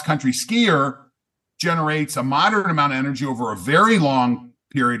cross-country skier generates a moderate amount of energy over a very long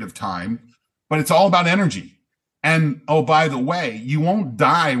period of time, but it's all about energy. And, oh, by the way, you won't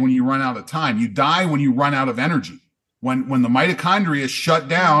die when you run out of time. You die when you run out of energy. When the mitochondria shut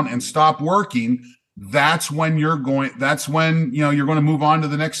down and stop working, that's when you're going to move on to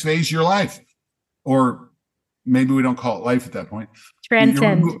the next phase of your life. Or maybe we don't call it life at that point.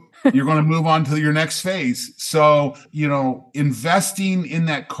 Transcend. You're going to move on to your next phase. So, investing in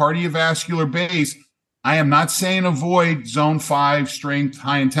that cardiovascular base, I am not saying avoid zone 5 strength,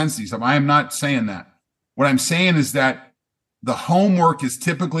 high intensity stuff. I am not saying that. What I'm saying is that The homework is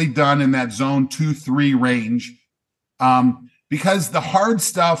typically done in that zone 2-3 range, because the hard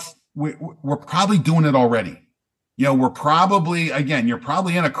stuff, we're probably doing it already. We're probably, again, you're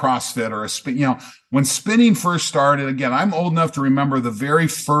probably in a CrossFit or a spin. When spinning first started, again, I'm old enough to remember the very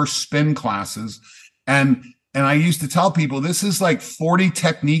first spin classes. And I used to tell people this is like 40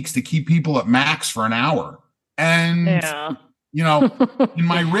 techniques to keep people at max for an hour. And, Yeah. in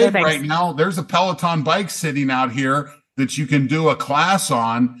my rig No, right now, there's a Peloton bike sitting out here that you can do a class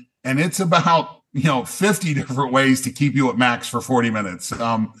on. And it's about, 50 different ways to keep you at max for 40 minutes.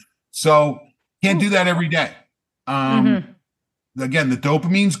 So can't do that every day. Again, the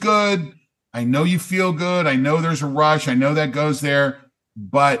dopamine's good. I know you feel good. I know there's a rush. I know that goes there,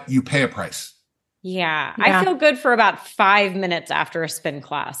 but you pay a price. Yeah. I feel good for about 5 minutes after a spin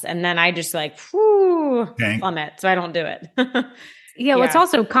class. And then I just plummet. So I don't do it. Well, it's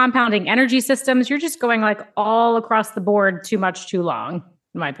also compounding energy systems. You're just going like all across the board too much, too long,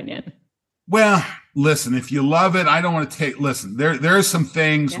 in my opinion. Well, listen, if you love it, I don't want to listen, there are some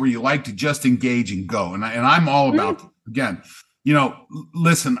things where you like to just engage and go. And I'm all about, again,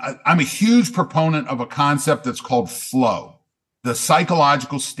 listen, I'm a huge proponent of a concept that's called flow, the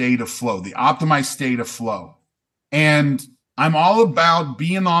psychological state of flow, the optimized state of flow. And I'm all about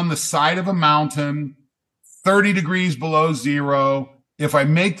being on the side of a mountain, 30 degrees below zero. If I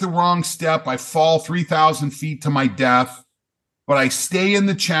make the wrong step, I fall 3,000 feet to my death. But I stay in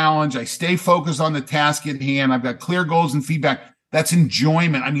the challenge. I stay focused on the task at hand. I've got clear goals and feedback. That's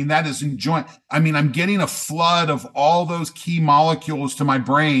enjoyment. that is enjoyment. I'm getting a flood of all those key molecules to my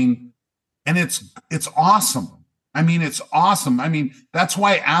brain, and it's awesome. It's awesome. That's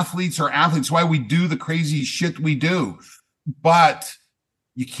why athletes are athletes, why we do the crazy shit we do. But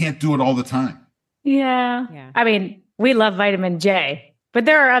you can't do it all the time. Yeah. We love vitamin J, but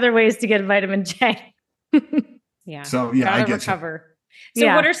there are other ways to get vitamin J. Yeah. So I get recover. So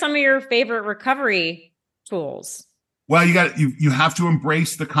what are some of your favorite recovery tools? Well, you have to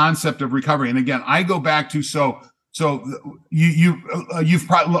embrace the concept of recovery. And again, I go back to, you've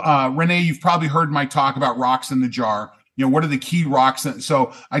probably, Renee, you've probably heard my talk about rocks in the jar. What are the key rocks?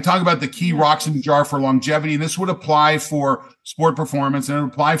 So I talk about the key rocks in the jar for longevity, and this would apply for sport performance, and it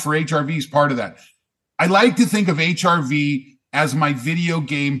would apply for HRV as part of that. I like to think of HRV as my video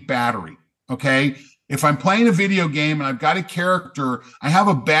game battery. Okay. If I'm playing a video game and I've got a character, I have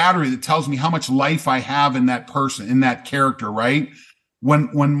a battery that tells me how much life I have in that person, in that character, right?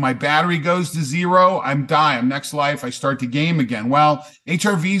 When my battery goes to zero, I'm next life, I start the game again. Well,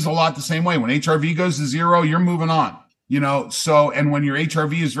 HRV is a lot the same way. When HRV goes to zero, you're moving on, and when your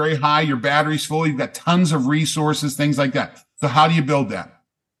HRV is very high, your battery's full, you've got tons of resources, things like that. So how do you build that?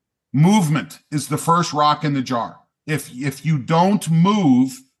 Movement is the first rock in the jar. If you don't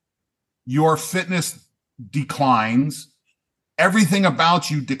move, your fitness declines. Everything about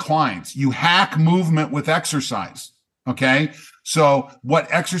you declines. You hack movement with exercise. Okay. So what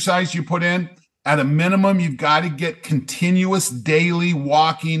exercise you put in, at a minimum, you've got to get continuous daily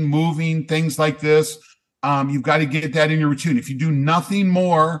walking, moving, things like this. You've got to get that in your routine. If you do nothing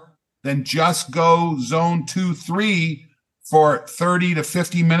more than just go zone 2-3 for 30 to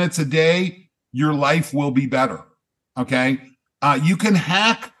 50 minutes a day, your life will be better. Okay. You can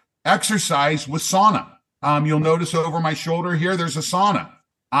hack exercise with sauna. You'll notice over my shoulder here, there's a sauna.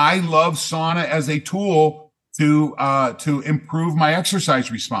 I love sauna as a tool to improve my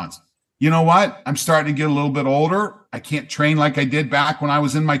exercise response. You know what? I'm starting to get a little bit older. I can't train like I did back when I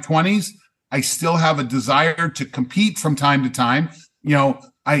was in my 20s. I still have a desire to compete from time to time.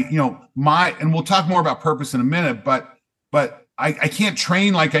 And we'll talk more about purpose in a minute, but I can't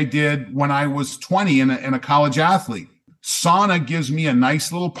train like I did when I was 20 and a college athlete. Sauna gives me a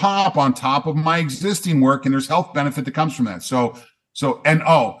nice little pop on top of my existing work, and there's health benefit that comes from that.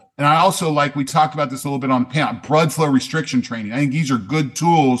 And I also, like we talked about this a little bit on the panel, blood flow restriction training. I think these are good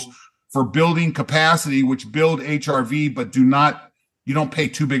tools for building capacity, which build HRV, but you don't pay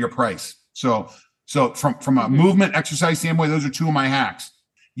too big a price. So from a movement exercise standpoint, those are two of my hacks.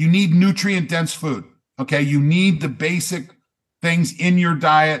 You need nutrient dense food. Okay. You need the basic things in your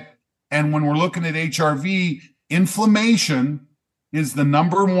diet. And when we're looking at HRV, inflammation is the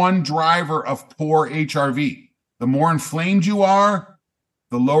number one driver of poor HRV. The more inflamed you are,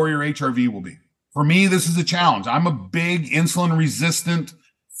 the lower your HRV will be. For me, this is a challenge. I'm a big insulin resistant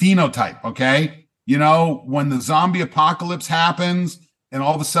phenotype. Okay. When the zombie apocalypse happens and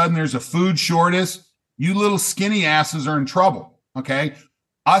all of a sudden there's a food shortage, you little skinny asses are in trouble. Okay.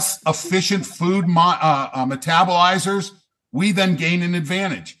 Us efficient food metabolizers, we then gain an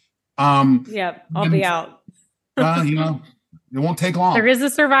advantage. Yep. I'll be out. It won't take long. There is a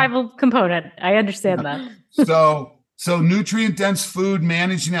survival component. I understand that. So nutrient dense food,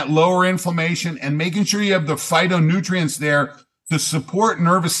 managing that lower inflammation and making sure you have the phytonutrients there to support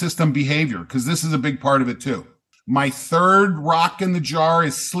nervous system behavior, because this is a big part of it too. My third rock in the jar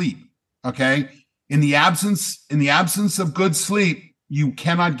is sleep. Okay. In the absence of good sleep, you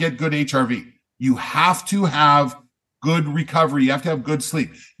cannot get good HRV. You have to have good recovery. You have to have good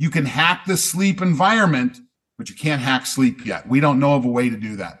sleep. You can hack the sleep environment, but you can't hack sleep yet. We don't know of a way to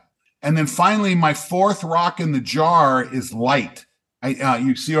do that. And then finally, my fourth rock in the jar is light.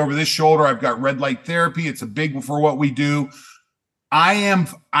 You see over this shoulder, I've got red light therapy. It's a big for what we do.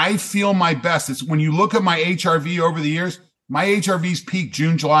 I feel my best. It's when you look at my HRV over the years, my HRVs peak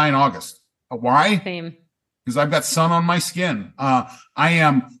June, July, and August. Why? Same. Because I've got sun on my skin. I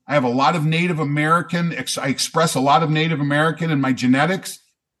have a lot of Native American. I express a lot of Native American in my genetics.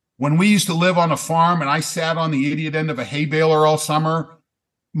 When we used to live on a farm and I sat on the idiot end of a hay baler all summer,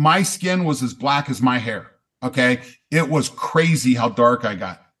 my skin was as black as my hair. Okay. It was crazy how dark I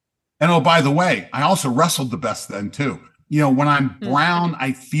got. And oh, by the way, I also wrestled the best then too. When I'm brown,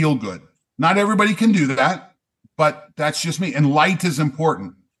 I feel good. Not everybody can do that, but that's just me. And light is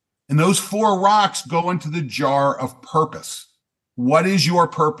important. And those four rocks go into the jar of purpose. What is your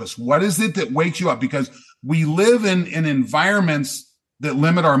purpose? What is it that wakes you up? Because we live in environments that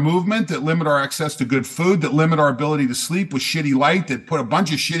limit our movement, that limit our access to good food, that limit our ability to sleep with shitty light, that put a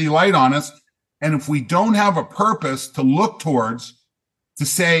bunch of shitty light on us. And if we don't have a purpose to look towards, to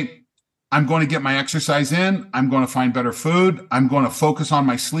say, I'm going to get my exercise in, I'm going to find better food, I'm going to focus on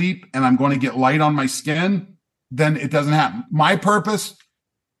my sleep, and I'm going to get light on my skin, then it doesn't happen. My purpose,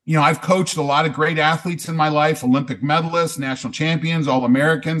 I've coached a lot of great athletes in my life, Olympic medalists, national champions,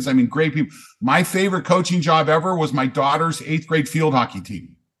 All-Americans. I mean, great people. My favorite coaching job ever was my daughter's 8th grade field hockey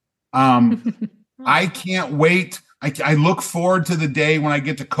team. I can't wait. I look forward to the day when I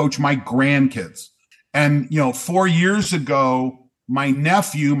get to coach my grandkids. And, 4 years ago, my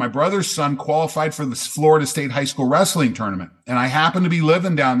nephew, my brother's son, qualified for the Florida State High School Wrestling Tournament. And I happened to be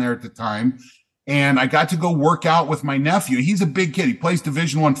living down there at the time. And I got to go work out with my nephew. He's a big kid. He plays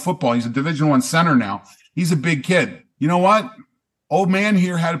Division I football. He's a Division I center now. He's a big kid. You know what? Old man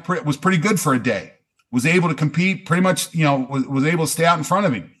here was pretty good for a day. Was able to compete pretty much, was able to stay out in front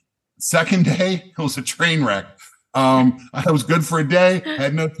of him. Second day, it was a train wreck. I was good for a day. I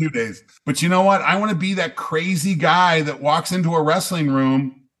had no 2 days. But you know what? I want to be that crazy guy that walks into a wrestling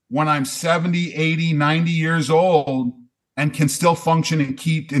room when I'm 70, 80, 90 years old and can still function and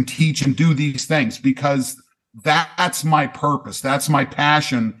keep and teach and do these things, because that's my purpose. That's my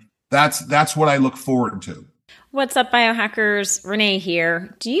passion. That's what I look forward to. What's up, biohackers? Renee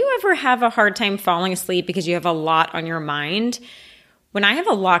here. Do you ever have a hard time falling asleep because you have a lot on your mind? When I have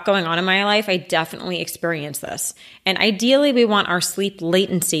a lot going on in my life, I definitely experience this. And ideally, we want our sleep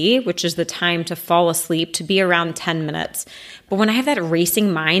latency, which is the time to fall asleep, to be around 10 minutes. But when I have that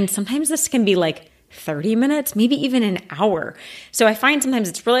racing mind, sometimes this can be like 30 minutes, maybe even an hour. So I find sometimes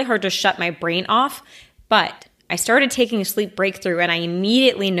it's really hard to shut my brain off. But I started taking a sleep breakthrough and I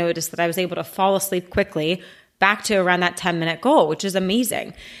immediately noticed that I was able to fall asleep quickly, back to around that 10-minute goal, which is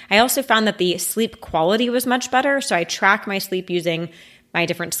amazing. I also found that the sleep quality was much better. So I track my sleep using my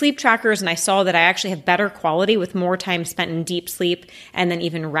different sleep trackers, and I saw that I actually have better quality with more time spent in deep sleep and then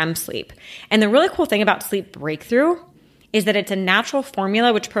even REM sleep. And the really cool thing about sleep breakthrough is that it's a natural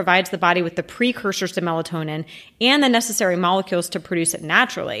formula which provides the body with the precursors to melatonin and the necessary molecules to produce it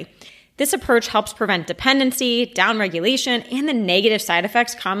naturally. This approach helps prevent dependency, downregulation, and the negative side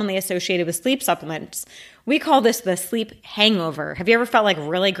effects commonly associated with sleep supplements. We call this the sleep hangover. Have you ever felt like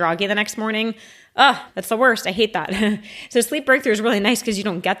really groggy the next morning? Ugh, that's the worst. I hate that. So sleep breakthrough is really nice because you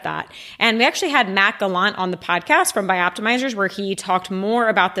don't get that. And we actually had Matt Gallant on the podcast from Bioptimizers, where he talked more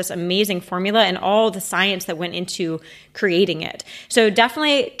about this amazing formula and all the science that went into creating it. So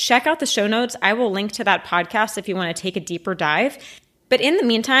definitely check out the show notes. I will link to that podcast if you want to take a deeper dive. But in the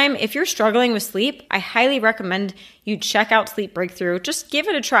meantime, if you're struggling with sleep, I highly recommend you check out Sleep Breakthrough. Just give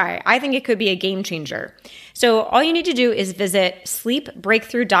it a try. I think it could be a game changer. So all you need to do is visit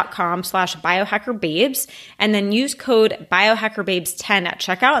sleepbreakthrough.com/biohackerbabes and then use code biohackerbabes10 at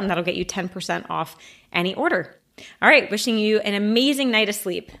checkout, and that'll get you 10% off any order. All right, wishing you an amazing night of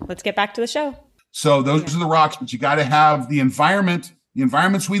sleep. Let's get back to the show. So those are the rocks, but you got to have the environments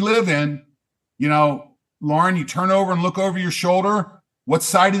we live in. Lauren, you turn over and look over your shoulder. What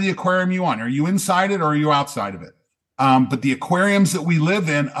side of the aquarium are you on? Are you inside it or are you outside of it? But the aquariums that we live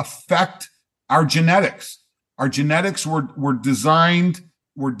in affect our genetics. Our genetics were designed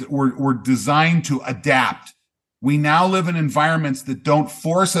to adapt. We now live in environments that don't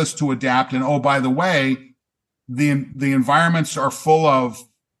force us to adapt. And oh, by the way, the environments are full of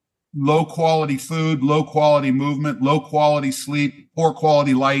low quality food, low quality movement, low quality sleep, poor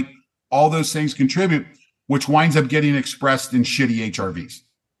quality light, all those things contribute, which winds up getting expressed in shitty HRVs.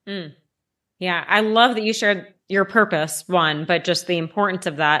 Mm. Yeah, I love that you shared your purpose, one, but just the importance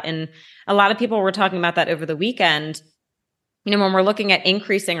of that. And a lot of people were talking about that over the weekend. You know, when we're looking at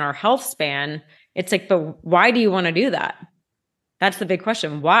increasing our health span, it's like, but why do you want to do that? That's the big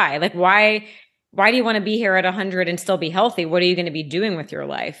question. Why? Like, why do you want to be here at 100 and still be healthy? What are you going to be doing with your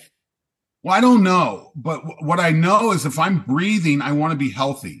life? Well, I don't know, but what I know is if I'm breathing, I want to be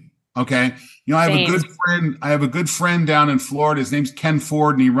healthy. Okay. You know, I have a good friend down in Florida. His name's Ken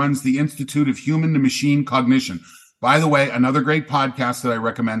Ford, and he runs the Institute of Human to Machine Cognition. By the way, another great podcast that I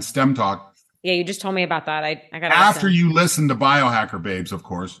recommend, STEM Talk. Yeah, you just told me about that. I got after you listen to Biohacker Babes, of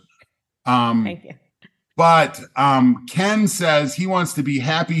course. Thank you. But Ken says he wants to be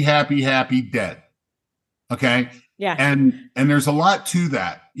happy, happy, happy, dead. Okay. Yeah. And there's a lot to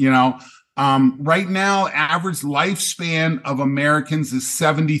that, you know. Right now, average lifespan of Americans is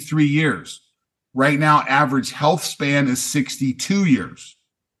 73 years. Right now, average health span is 62 years.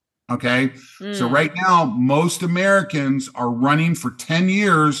 Okay. So right now, most Americans are running for 10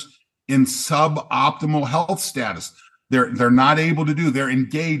 years in suboptimal health status. They're not able to do, they're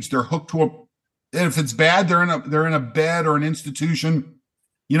engaged, they're hooked to if it's bad, they're in a bed or an institution.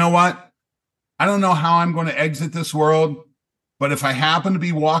 You know what? I don't know how I'm going to exit this world, but if I happen to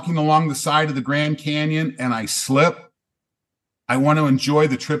be walking along the side of the Grand Canyon and I slip, I want to enjoy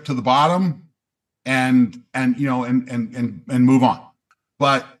the trip to the bottom and move on.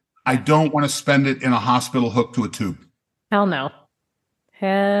 But I don't want to spend it in a hospital hooked to a tube. Hell no.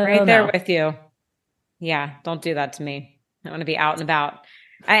 Hell right there no. with you. Yeah, don't do that to me. I want to be out and about.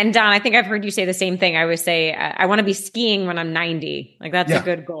 And Don, I think I've heard you say the same thing. I always say, I want to be skiing when I'm 90. Like that's a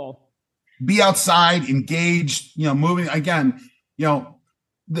good goal. Be outside, engaged, you know, moving again, you know,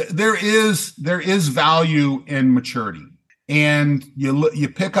 there is value in maturity, and you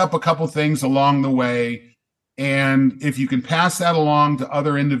pick up a couple things along the way. And if you can pass that along to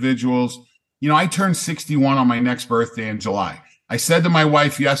other individuals, you know, I turned 61 on my next birthday in July. I said to my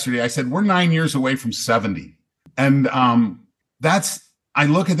wife yesterday, I said, we're 9 years away from 70. And I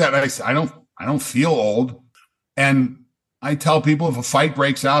look at that, and I say, I don't feel old. And I tell people if a fight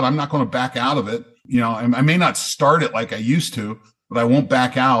breaks out, I'm not going to back out of it. You know, I may not start it like I used to, but I won't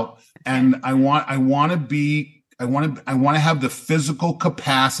back out. And I want to have the physical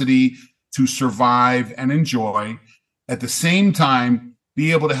capacity to survive and enjoy. At the same time,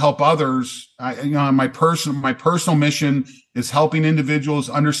 be able to help others. My personal mission is helping individuals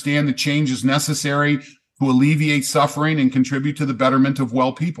understand the changes necessary to alleviate suffering and contribute to the betterment of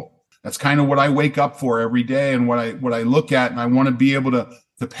well people. That's kind of what I wake up for every day, and what I look at, and I want to be able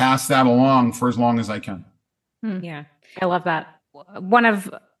to pass that along for as long as I can. Yeah, I love that. One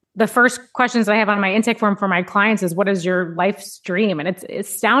of the first questions I have on my intake form for my clients is, what is your life's dream? And it's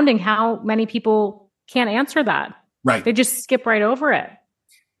astounding how many people can't answer that. Right. They just skip right over it.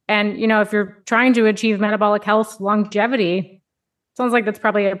 And, you know, if you're trying to achieve metabolic health longevity, sounds like that's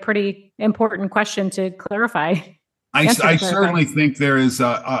probably a pretty important question to clarify. I certainly think there is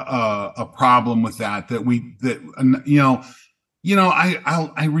a problem with that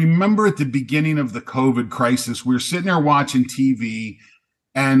I remember at the beginning of the COVID crisis, we were sitting there watching TV,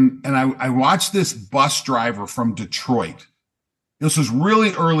 and I watched this bus driver from Detroit. This was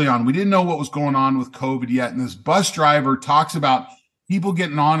really early on. We didn't know what was going on with COVID yet. And this bus driver talks about people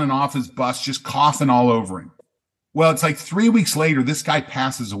getting on and off his bus, just coughing all over him. Well, it's like 3 weeks later, this guy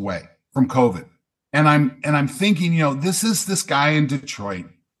passes away from COVID. And I'm thinking, you know, this is this guy in Detroit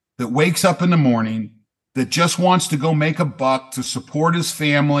that wakes up in the morning, that just wants to go make a buck to support his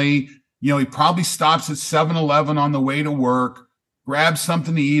family. You know, he probably stops at 7-Eleven on the way to work, grabs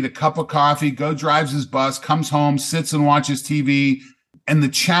something to eat, a cup of coffee, drives his bus, comes home, sits and watches TV. And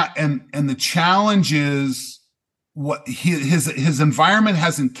the challenge is what his environment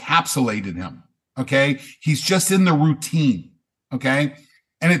has encapsulated him. Okay. He's just in the routine. Okay.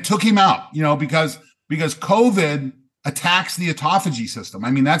 And it took him out, you know, because COVID attacks the autophagy system. I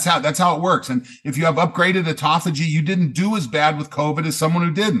mean, that's how it works. And if you have upgraded autophagy, you didn't do as bad with COVID as someone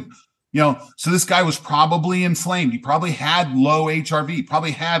who didn't, you know. So this guy was probably inflamed. He probably had low HRV,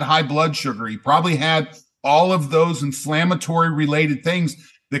 probably had high blood sugar. He probably had all of those inflammatory related things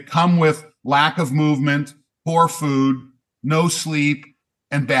that come with lack of movement, poor food, no sleep,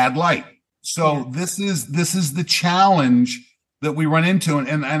 and bad light. So this is the challenge that we run into.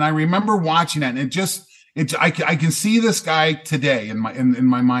 And I remember watching that, and I can see this guy today in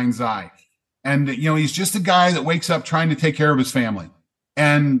my mind's eye. And, you know, he's just a guy that wakes up trying to take care of his family.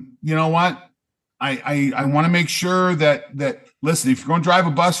 And you know what? I want to make sure that listen, if you're going to drive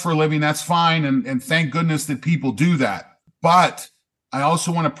a bus for a living, that's fine. And thank goodness that people do that. But I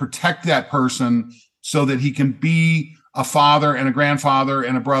also want to protect that person so that he can be a father and a grandfather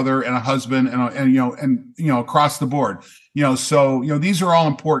and a brother and a husband and across the board, so, these are all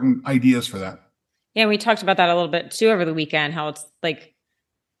important ideas for that. Yeah. We talked about that a little bit too over the weekend, how it's like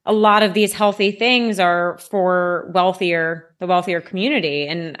a lot of these healthy things are for the wealthier community.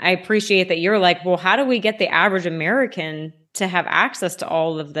 And I appreciate that you're like, well, how do we get the average American to have access to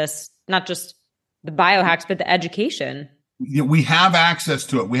all of this, not just the biohacks, but the education? We have access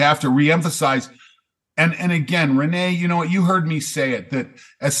to it. We have to reemphasize. And again, Renee, you heard me say it, that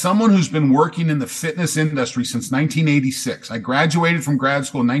as someone who's been working in the fitness industry since 1986, I graduated from grad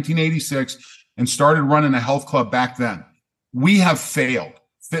school in 1986 and started running a health club back then. We have failed.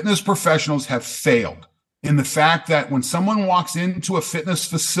 Fitness professionals have failed in the fact that when someone walks into a fitness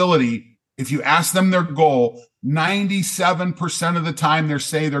facility, if you ask them their goal, 97% of the time they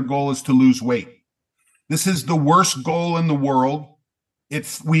say their goal is to lose weight. This is the worst goal in the world.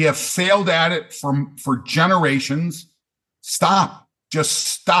 We have failed at it for generations. Stop. Just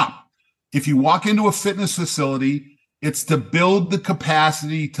stop. If you walk into a fitness facility, it's to build the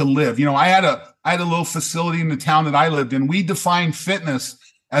capacity to live. I had a little facility in the town that I lived in. We defined fitness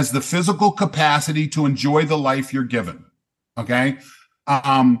as the physical capacity to enjoy the life you're given. Okay.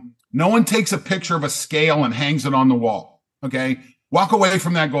 No one takes a picture of a scale and hangs it on the wall. Okay. Walk away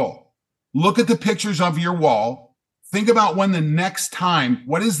from that goal. Look at the pictures of your wall. Think about what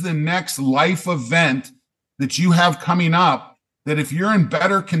is the next life event that you have coming up, that if you're in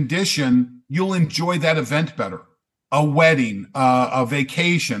better condition, you'll enjoy that event better. A wedding, a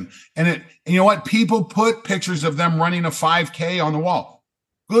vacation. And you know what? People put pictures of them running a 5K on the wall.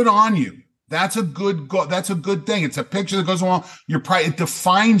 Good on you. That's a good goal. That's a good thing. It's a picture that goes along. It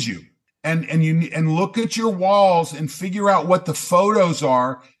defines you. And look at your walls and figure out what the photos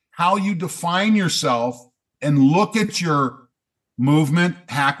are, how you define yourself, and look at your movement,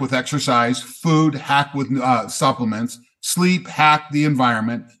 hack with exercise, food, hack with supplements, sleep, hack the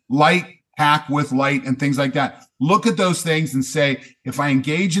environment, light, hack with light, and things like that. Look at those things and say, if I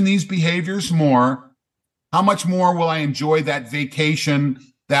engage in these behaviors more, how much more will I enjoy that vacation,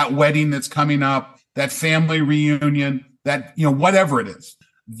 that wedding that's coming up, that family reunion, that, whatever it is.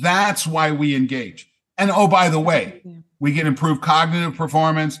 That's why we engage. And oh, by the way, we get improved cognitive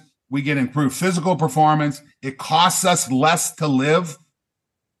performance. We get improved physical performance. It costs us less to live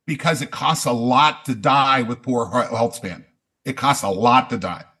because it costs a lot to die with poor health span. It costs a lot to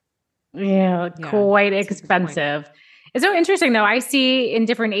die. Yeah, quite expensive. It's so interesting, though. I see in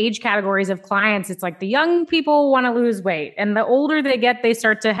different age categories of clients, it's like the young people want to lose weight. And the older they get, they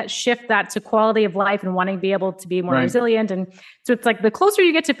start to shift that to quality of life and wanting to be able to be more resilient. And so it's like the closer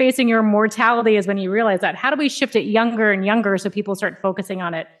you get to facing your mortality is when you realize that. How do we shift it younger and younger so people start focusing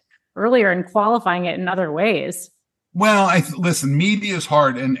on it earlier and qualifying it in other ways? Well, listen, media is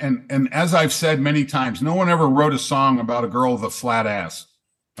hard. And as I've said many times, no one ever wrote a song about a girl with a flat ass.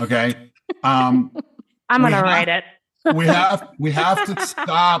 Okay. I'm going to write it. we have to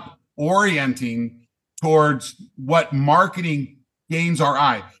stop orienting towards what marketing gains our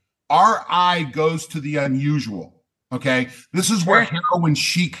eye. Our eye goes to the unusual. Okay. This is where heroin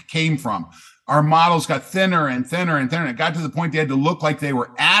chic came from. Our models got thinner and thinner and thinner. It got to the point they had to look like they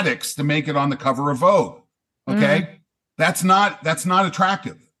were addicts to make it on the cover of Vogue. Okay. That's not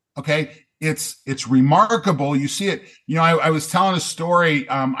attractive. Okay. It's remarkable. You see it. I was telling a story.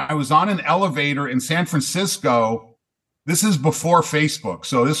 I was on an elevator in San Francisco. This is before Facebook.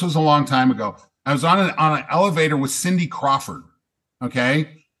 So this was a long time ago. I was on an elevator with Cindy Crawford.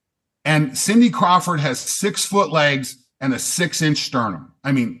 Okay. And Cindy Crawford has 6-foot legs and a 6-inch sternum.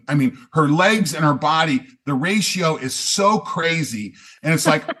 I mean, her legs and her body, the ratio is so crazy. And it's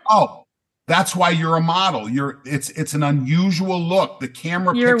like, oh, that's why you're a model. It's an unusual look. The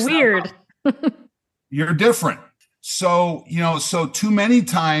camera You're picks weird. You're different. So, so too many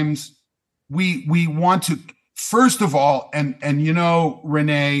times we want to, first of all, and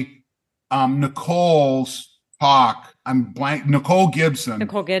Renee, Nicole's talk, Nicole Gibson.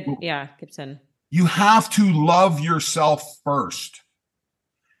 Gibson. You have to love yourself first.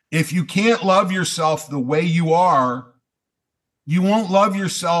 If you can't love yourself the way you are, you won't love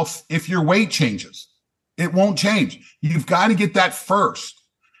yourself if your weight changes. It won't change. You've got to get that first.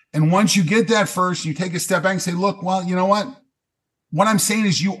 And once you get that first, you take a step back and say, look, well, you know what? What I'm saying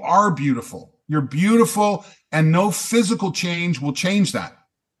is you are beautiful. You're beautiful, and no physical change will change that.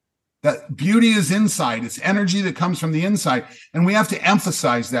 That beauty is inside. It's energy that comes from the inside. And we have to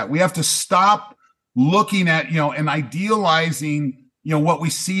emphasize that. We have to stop looking at, and idealizing what we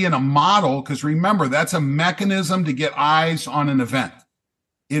see in a model, because remember, that's a mechanism to get eyes on an event.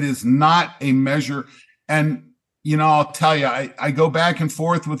 It is not a measure. And, I'll tell you, I go back and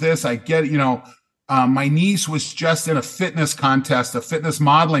forth with this. I get, my niece was just in a fitness contest, a fitness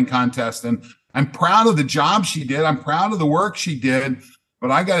modeling contest, and I'm proud of the job she did. I'm proud of the work she did. But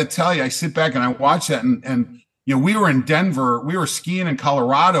I got to tell you, I sit back and I watch that, and we were in Denver. We were skiing in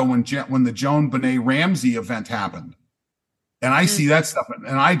Colorado when the Joan Benet Ramsey event happened. And I see that stuff,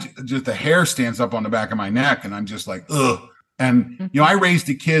 and I just, the hair stands up on the back of my neck, and I'm just like, ugh. And, I raised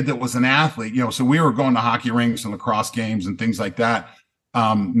a kid that was an athlete, so we were going to hockey rinks and lacrosse games and things like that.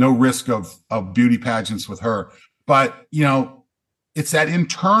 No risk of beauty pageants with her. But, it's that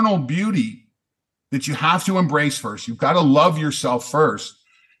internal beauty that you have to embrace first. You've got to love yourself first.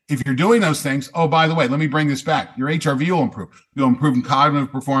 If you're doing those things, oh, by the way, let me bring this back. Your HRV will improve. You'll improve in cognitive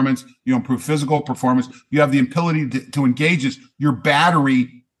performance. You'll improve physical performance. You have the ability to engage this. Your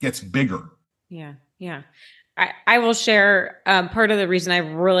battery gets bigger. Yeah. Yeah. I will share part of the reason I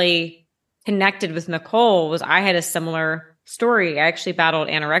really connected with Nicole was I had a similar story. I actually battled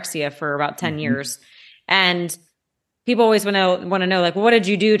anorexia for about 10 years. And people always want to know, like, what did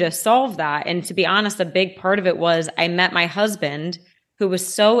you do to solve that? And to be honest, a big part of it was I met my husband, who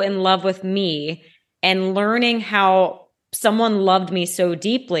was so in love with me, and learning how someone loved me so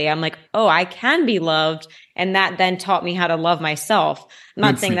deeply. I'm like, oh, I can be loved. And that then taught me how to love myself. I'm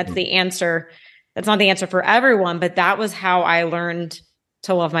not saying that's the answer. That's not the answer for everyone, but that was how I learned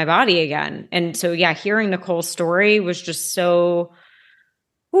to love my body again. And so, yeah, hearing Nicole's story was just so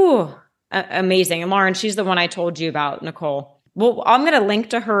amazing. And Lauren, she's the one I told you about, Nicole. Well, I'm going to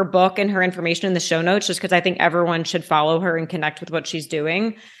link to her book and her information in the show notes, just because I think everyone should follow her and connect with what she's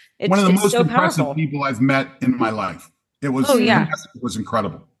doing. One of the most impressive people I've met in my life. It was, it was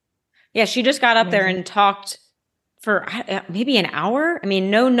incredible. Yeah, she just got up there and talked for maybe an hour. I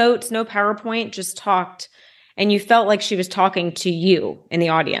mean, no notes, no PowerPoint, just talked. And you felt like she was talking to you in the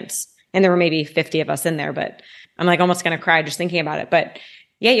audience. And there were maybe 50 of us in there, but I'm like almost going to cry just thinking about it. But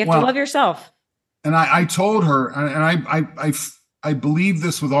yeah, you have to love yourself. And I told her, and I believe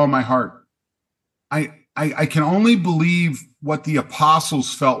this with all my heart. I can only believe what the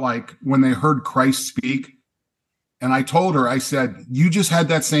apostles felt like when they heard Christ speak. And I told her, I said, you just had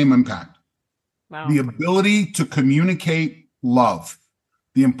that same impact. Wow. The ability to communicate love,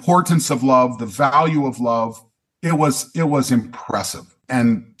 the importance of love, the value of love. It was impressive.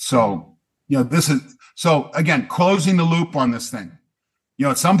 And so, again, closing the loop on this thing,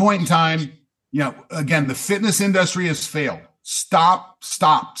 at some point in time, again, the fitness industry has failed. Stop.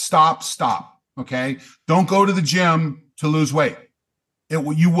 Okay. Don't go to the gym to lose weight.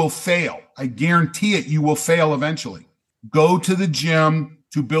 You will fail. I guarantee it. You will fail eventually. Go to the gym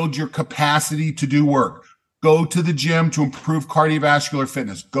to build your capacity to do work. Go to the gym to improve cardiovascular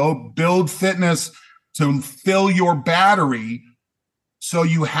fitness. Go build fitness to fill your battery so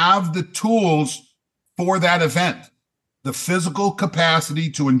you have the tools for that event, the physical capacity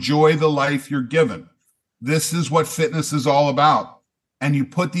to enjoy the life you're given. This is what fitness is all about. And you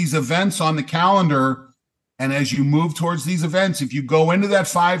put these events on the calendar, and as you move towards these events, if you go into that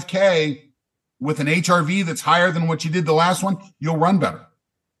 5K with an HRV that's higher than what you did the last one, you'll run better.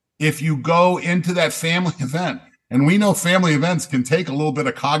 If you go into that family event, and we know family events can take a little bit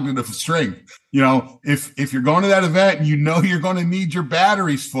of cognitive strength. If you're going to that event and you're going to need your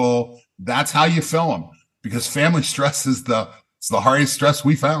batteries full, that's how you fill them, because family stress is the hardest stress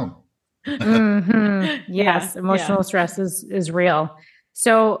we found. Mm-hmm. Yes. Emotional stress is real.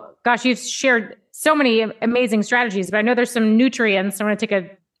 So, gosh, you've shared so many amazing strategies, but I know there's some nutrients. I want to take a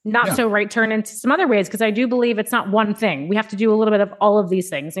not so right turn into some other ways, because I do believe it's not one thing. We have to do a little bit of all of these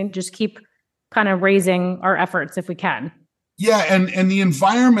things and just keep kind of raising our efforts if we can. Yeah. And the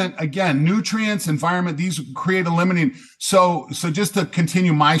environment, again, nutrients, environment, these create a limiting. So just to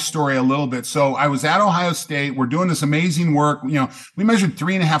continue my story a little bit. So I was at Ohio State. We're doing this amazing work. We measured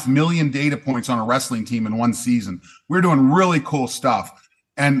 3.5 million data points on a wrestling team in one season. We're doing really cool stuff.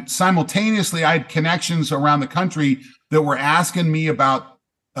 And simultaneously, I had connections around the country that were asking me about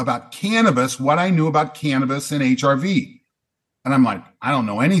cannabis, what I knew about cannabis and HRV. And I'm like, I don't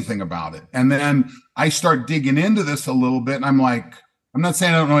know anything about it. And then I start digging into this a little bit. And I'm like, I'm not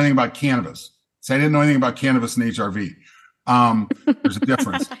saying I don't know anything about cannabis. I didn't know anything about cannabis and HRV. There's a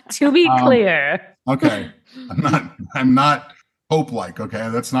difference. To be clear. Okay. I'm not Hope-like. Okay.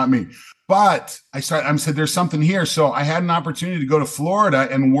 That's not me. But I said, there's something here. So I had an opportunity to go to Florida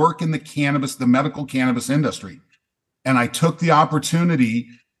and work in the medical cannabis industry. And I took the opportunity,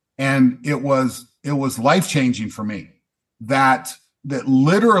 and it was life-changing for me. That that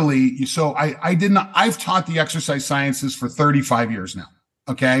literally, so I've taught the exercise sciences for 35 years now.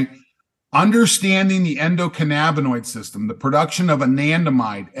 Okay. Understanding the endocannabinoid system, the production of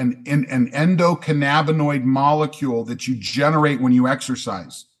anandamide, an endocannabinoid molecule that you generate when you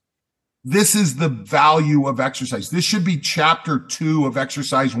exercise. This is the value of exercise. This should be chapter 2 of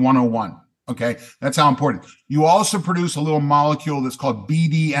exercise 101. Okay. That's how important. You also produce a little molecule that's called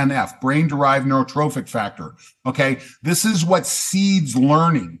BDNF, brain-derived neurotrophic factor. Okay. This is what seeds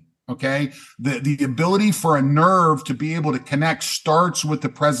learning. Okay. The ability for a nerve to be able to connect starts with the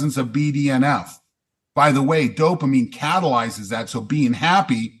presence of BDNF. By the way, dopamine catalyzes that. So being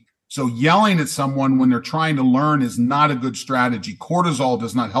happy, so yelling at someone when they're trying to learn is not a good strategy. Cortisol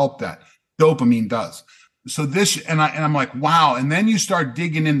does not help that. Dopamine does. So this, and I'm like, wow. And then you start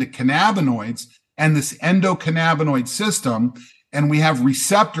digging into cannabinoids and this endocannabinoid system. And we have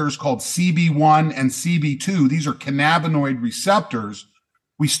receptors called CB1 and CB2. These are cannabinoid receptors.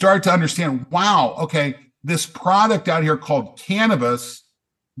 We start to understand, wow, okay, this product out here called cannabis,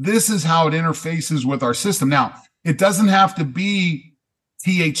 this is how it interfaces with our system. Now, it doesn't have to be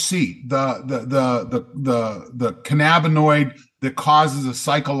THC, the cannabinoid that causes a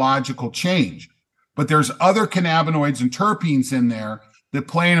psychological change. But there's other cannabinoids and terpenes in there that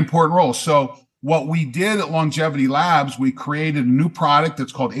play an important role. So what we did at Longevity Labs, we created a new product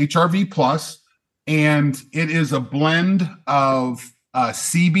that's called HRV Plus, and it is a blend of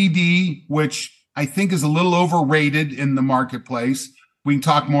CBD, which I think is a little overrated in the marketplace. We can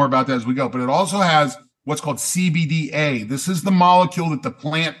talk more about that as we go, but it also has what's called CBDA. This is the molecule that the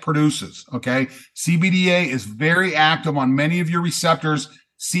plant produces. Okay. CBDA is very active on many of your receptors,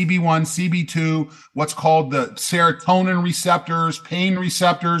 CB1, CB2, what's called the serotonin receptors, pain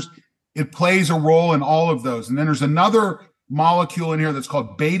receptors. It plays a role in all of those. And then there's another molecule in here that's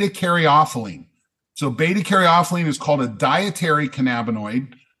called beta caryophyllene. So beta caryophyllene is called a dietary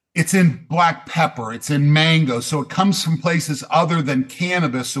cannabinoid. It's in black pepper. It's in mango. So it comes from places other than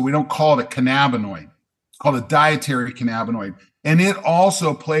cannabis. So we don't call it a cannabinoid. It's called a dietary cannabinoid. And it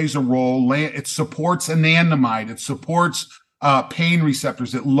also plays a role. It supports anandamide. It supports pain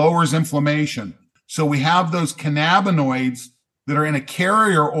receptors. It lowers inflammation. So we have those cannabinoids that are in a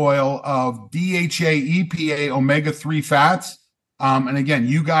carrier oil of DHA, EPA, omega-3 fats. And again,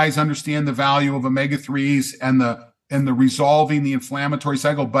 you guys understand the value of omega-3s and the resolving the inflammatory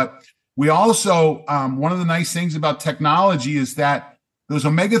cycle. But we also, one of the nice things about technology is that those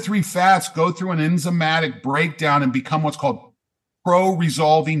omega-3 fats go through an enzymatic breakdown and become what's called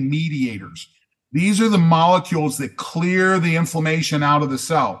pro-resolving mediators. These are the molecules that clear the inflammation out of the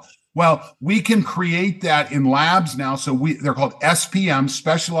cell. Well, we can create that in labs now. So they're called SPM,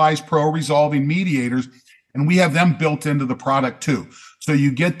 specialized pro-resolving mediators. And we have them built into the product too. So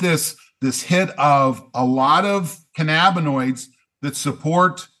you get this hit of a lot of cannabinoids that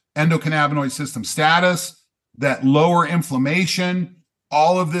support endocannabinoid system status, that lower inflammation,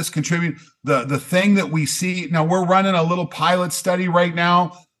 all of this contribute. The thing that we see, now we're running a little pilot study right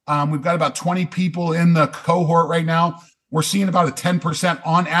now. We've got about 20 people in the cohort right now. We're seeing about a 10%,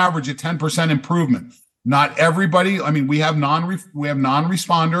 on average, a 10% improvement. Not everybody. I mean, we have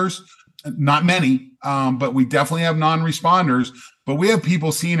non-responders. Not many, but we definitely have non-responders. But we have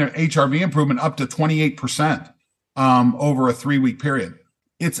people seeing an HRV improvement up to 28% over a 3-week period.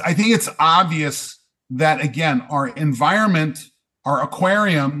 I think it's obvious that, again, our environment, our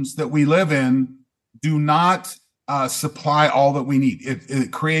aquariums that we live in do not supply all that we need.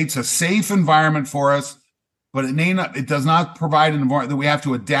 It creates a safe environment for us, but it does not provide an environment that we have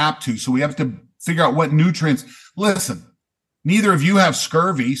to adapt to. So we have to figure out what nutrients. Listen, neither of you have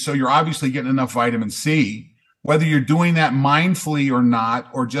scurvy, so you're obviously getting enough vitamin C. Whether you're doing that mindfully or not,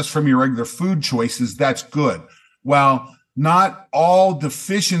 or just from your regular food choices, that's good. Well, not all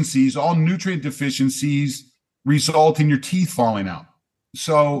deficiencies, all nutrient deficiencies result in your teeth falling out.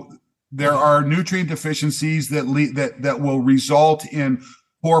 So there are nutrient deficiencies that will result in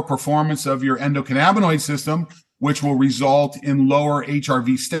poor performance of your endocannabinoid system, which will result in lower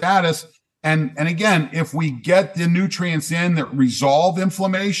HRV status. And again, if we get the nutrients in that resolve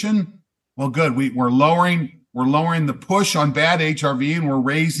inflammation, well, good. We're lowering the push on bad HRV, and we're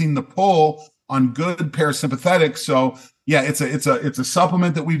raising the pull on good parasympathetics. So yeah, it's a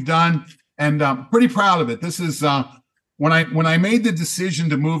supplement that we've done, and I'm pretty proud of it. This is when I made the decision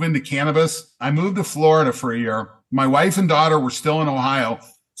to move into cannabis, I moved to Florida for a year. My wife and daughter were still in Ohio,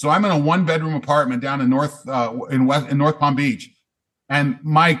 so I'm in a 1-bedroom apartment down in North Palm Beach. And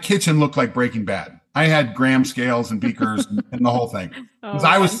my kitchen looked like Breaking Bad. I had gram scales and beakers and the whole thing. Because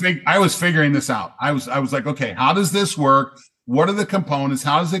I was figuring this out. I was like, okay, how does this work? What are the components?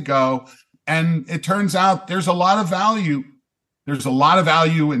 How does it go? And it turns out there's a lot of value There's a lot of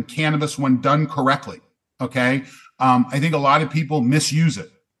value in cannabis when done correctly. Okay. I think a lot of people misuse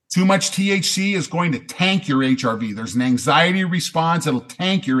it. Too much THC is going to tank your HRV. There's an anxiety response. It'll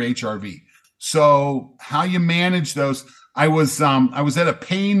tank your HRV. So how you manage those? I was at a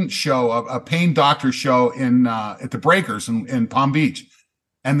pain show, a pain doctor show at the Breakers in Palm Beach.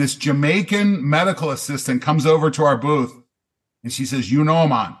 And this Jamaican medical assistant comes over to our booth and she says,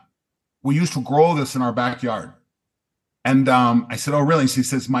 Aman, we used to grow this in our backyard. And I said, oh, really? She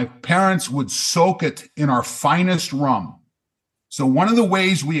says, my parents would soak it in our finest rum. So one of the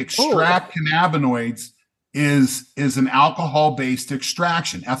ways we extract cannabinoids is an alcohol-based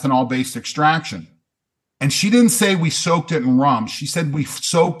extraction, ethanol-based extraction. And she didn't say we soaked it in rum. She said we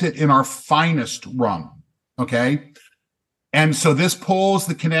soaked it in our finest rum. Okay. And so this pulls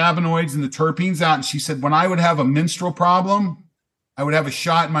the cannabinoids and the terpenes out. And she said, when I would have a menstrual problem, I would have a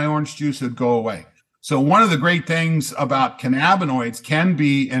shot in my orange juice. It would go away. So one of the great things about cannabinoids can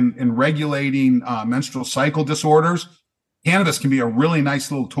be in regulating menstrual cycle disorders. Cannabis can be a really nice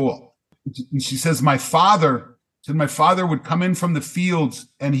little tool. And she says, my father would come in from the fields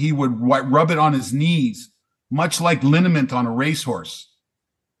and he would rub it on his knees, much like liniment on a racehorse.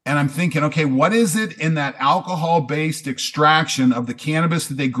 And I'm thinking, okay, what is it in that alcohol-based extraction of the cannabis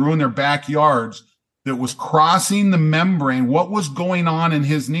that they grew in their backyards that was crossing the membrane? What was going on in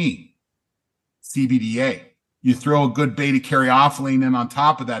his knee? CBDA. You throw a good beta-caryophyllene in on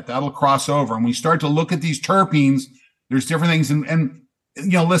top of that, that'll cross over. And when you start to look at these terpenes, there's different things. And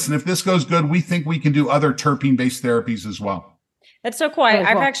listen, if this goes good, we think we can do other terpene-based therapies as well. That's so cool.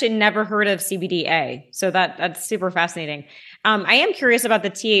 I've actually never heard of CBDA. So that's super fascinating. I am curious about the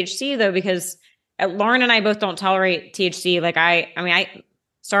THC though, because Lauren and I both don't tolerate THC. Like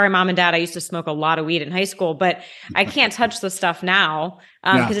sorry, mom and dad, I used to smoke a lot of weed in high school, but I can't touch the stuff now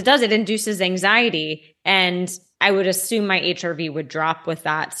because it induces anxiety. And I would assume my HRV would drop with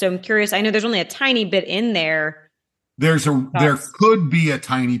that. So I'm curious. I know there's only a tiny bit in there. There could be a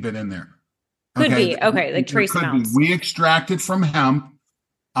tiny bit in there. Could be. Okay. Like trace amounts. We extracted from hemp,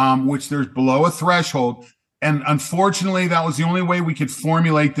 which there's below a threshold. And unfortunately, that was the only way we could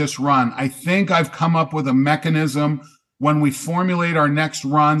formulate this run. I think I've come up with a mechanism when we formulate our next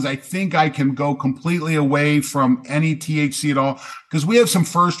runs. I think I can go completely away from any THC at all, because we have some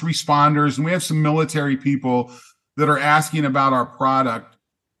first responders and we have some military people that are asking about our product.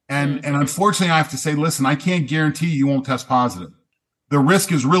 And unfortunately, I have to say, listen, I can't guarantee you won't test positive. The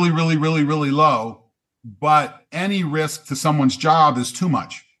risk is really, really, really, really low, but any risk to someone's job is too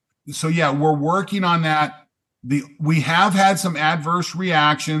much. So yeah, we're working on that. We have had some adverse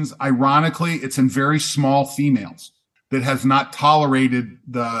reactions. Ironically, it's in very small females that has not tolerated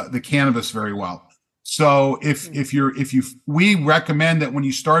the cannabis very well. So we recommend that when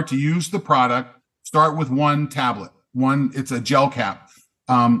you start to use the product, start with one tablet. It's a gel cap.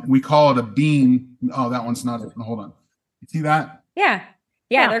 We call it a bean. Oh, that one's not. Hold on. You see that? Yeah.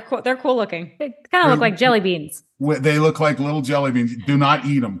 They're cool. They're cool looking. They kind of look like jelly beans. They look like little jelly beans. Do not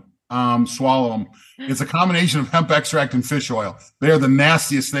eat them. Swallow them. It's a combination of hemp extract and fish oil. They are the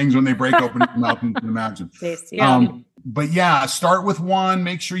nastiest things when they break open your mouth, you can imagine. Tasty. But yeah, start with one.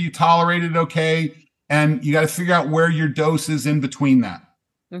 Make sure you tolerate it okay, and you got to figure out where your dose is in between that.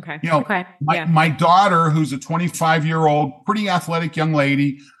 Okay. My daughter, who's a 25-year-old, pretty athletic young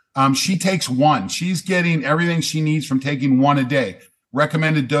lady, she takes one. She's getting everything she needs from taking one a day.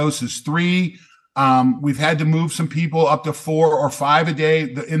 Recommended dose is 3. We've had to move some people up to 4 or 5 a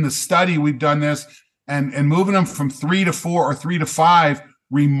day. In the study, we've done this, and moving them from 3 to 4 or 3 to 5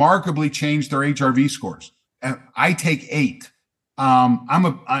 remarkably changed their HRV scores. And I take 8. I'm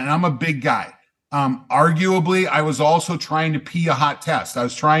a big guy. Arguably, I was also trying to pee a hot test. I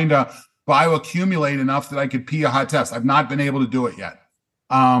was trying to bioaccumulate enough that I could pee a hot test. I've not been able to do it yet.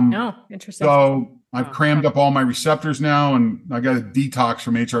 No, interesting. So I've crammed up all my receptors now, and I got a detox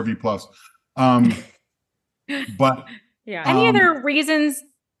from HRV plus. But yeah. Any other reasons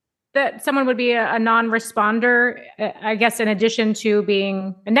that someone would be a non-responder? I guess in addition to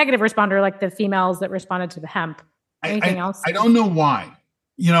being a negative responder, like the females that responded to the hemp. Anything else? I don't know why.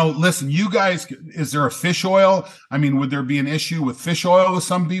 Listen, you guys, is there a fish oil? I mean, would there be an issue with fish oil with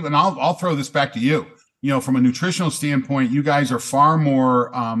some people? And I'll throw this back to you. From a nutritional standpoint, you guys are far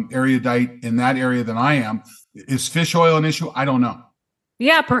more erudite in that area than I am. Is fish oil an issue? I don't know.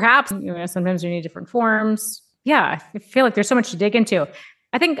 Yeah, perhaps. Sometimes you need different forms. Yeah, I feel like there's so much to dig into.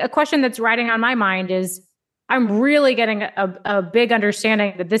 I think a question that's riding on my mind is, I'm really getting a big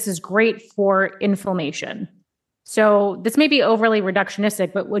understanding that this is great for inflammation. So this may be overly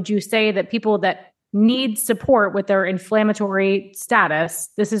reductionistic, but would you say that people that need support with their inflammatory status,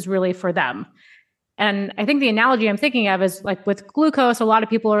 this is really for them? And I think the analogy I'm thinking of is like with glucose, a lot of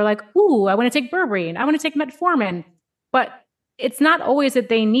people are like, ooh, I want to take berberine. I want to take metformin. But it's not always that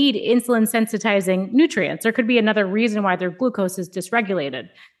they need insulin sensitizing nutrients. There could be another reason why their glucose is dysregulated.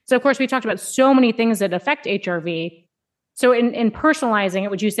 So, of course, we talked about so many things that affect HRV. So in personalizing it,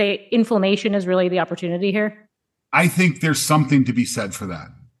 would you say inflammation is really the opportunity here? I think there's something to be said for that.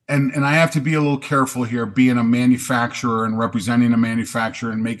 And I have to be a little careful here, being a manufacturer and representing a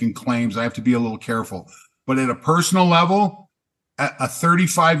manufacturer and making claims. I have to be a little careful. But at a personal level, a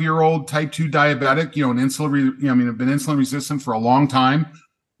 35-year-old type 2 diabetic, an I've been insulin resistant for a long time.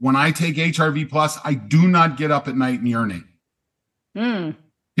 When I take HRV plus, I do not get up at night and urinate.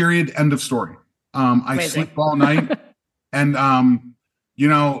 Period. End of story. I sleep all night. And,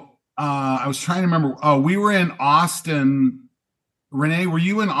 I was trying to remember. Oh, we were in Austin. Renee, were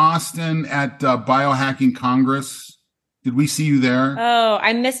you in Austin at Biohacking Congress? Did we see you there? Oh,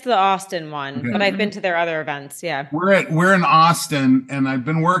 I missed the Austin one, but I've been to their other events. Yeah. We're in Austin, and I've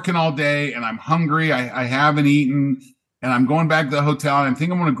been working all day, and I'm hungry. I haven't eaten, and I'm going back to the hotel, and I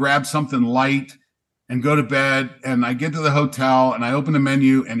think I'm going to grab something light and go to bed. And I get to the hotel, and I open the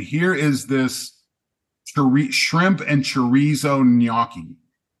menu, and here is this shrimp and chorizo gnocchi.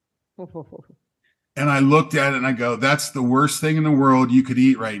 And I looked at it and I go, that's the worst thing in the world you could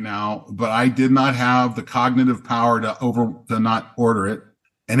eat right now. But I did not have the cognitive power to not order it.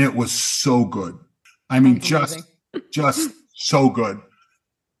 And it was so good. I mean, just so good.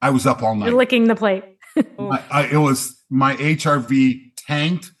 I was up all night. You're licking the plate. It was my HRV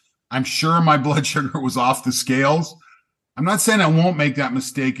tanked. I'm sure my blood sugar was off the scales. I'm not saying I won't make that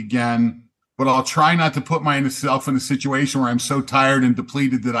mistake again, but I'll try not to put myself in a situation where I'm so tired and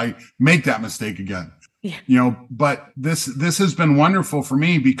depleted that I make that mistake again. Yeah. But this has been wonderful for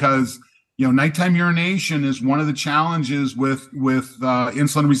me because, nighttime urination is one of the challenges with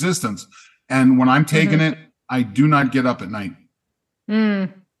insulin resistance. And when I'm taking it, I do not get up at night. Yeah,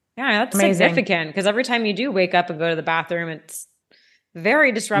 that's amazing. Significant because every time you do wake up and go to the bathroom, it's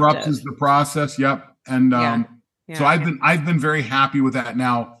very disruptive. Disrupts the process. Yep. And so I've been very happy with that.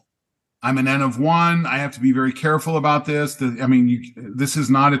 Now, I'm an N of 1. I have to be very careful about this. This is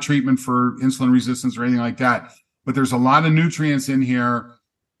not a treatment for insulin resistance or anything like that. But there's a lot of nutrients in here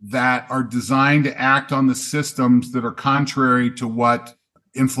that are designed to act on the systems that are contrary to what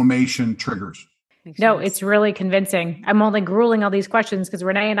inflammation triggers. No, it's really convincing. I'm only grueling all these questions because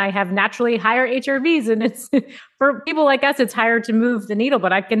Renee and I have naturally higher HRVs. And it's for people like us, it's higher to move the needle.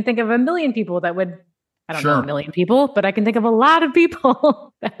 But I can think of a million people that would. I don't know a million people, but I can think of a lot of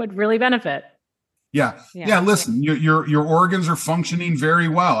people that would really benefit. Yeah. Listen, your organs are functioning very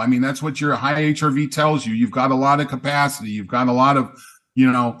well. I mean, that's what your high HRV tells you. You've got a lot of capacity. You've got a lot of,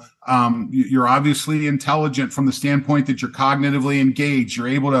 you're obviously intelligent from the standpoint that you're cognitively engaged. You're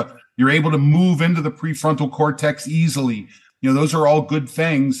able to move into the prefrontal cortex easily. Those are all good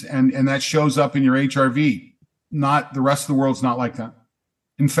things. And that shows up in your HRV. Not the rest of the world's not like that.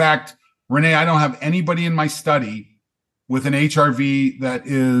 In fact, Renee, I don't have anybody in my study with an HRV that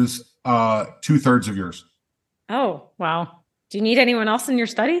is 2/3 of yours. Oh, wow. Do you need anyone else in your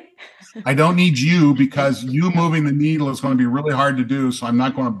study? I don't need you because you moving the needle is going to be really hard to do. So I'm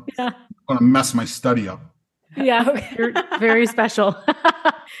not going to mess my study up. Yeah. Okay. You're very special.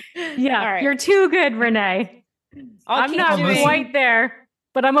 Right. You're too good, Renee. I'm not quite there,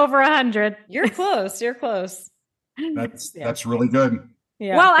 but I'm over 100. You're close. You're close. That's really good.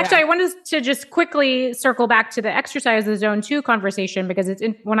 Yeah, well, actually, I wanted to just quickly circle back to the exercise, the zone 2 conversation, because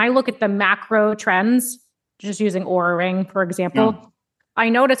when I look at the macro trends, just using Oura Ring, for example, I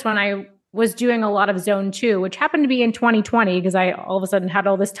noticed when I was doing a lot of zone 2, which happened to be in 2020, because I all of a sudden had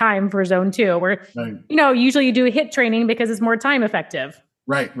all this time for zone 2, where, usually you do HIIT training because it's more time effective.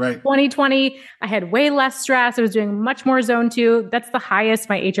 Right. 2020, I had way less stress. I was doing much more zone 2. That's the highest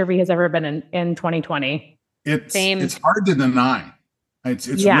my HRV has ever been in 2020. It's hard to deny. It's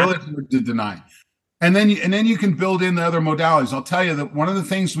really hard to deny. And then you can build in the other modalities. I'll tell you that one of the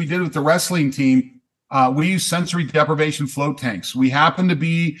things we did with the wrestling team, we use sensory deprivation float tanks. We happened to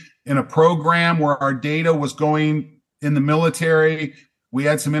be in a program where our data was going in the military. We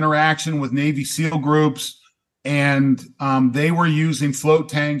had some interaction with Navy SEAL groups, and they were using float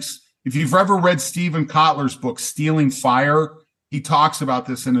tanks. If you've ever read Stephen Kotler's book, Stealing Fire, he talks about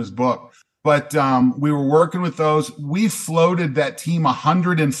this in his book. But we were working with those. We floated that team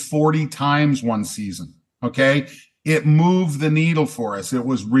 140 times one season. Okay. It moved the needle for us. It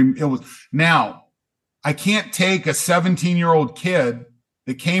was now I can't take a 17-year-old kid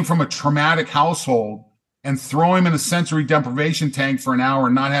that came from a traumatic household and throw him in a sensory deprivation tank for an hour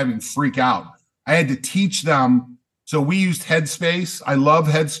and not have him freak out. I had to teach them So we used Headspace. I love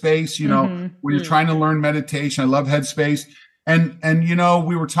Headspace, when you're trying to learn meditation. I love Headspace. And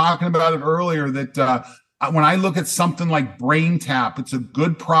we were talking about it earlier that when I look at something like Brain Tap, it's a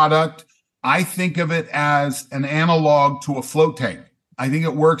good product. I think of it as an analog to a float tank. I think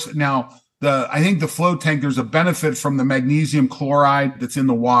it works. Now, I think the float tank, there's a benefit from the magnesium chloride that's in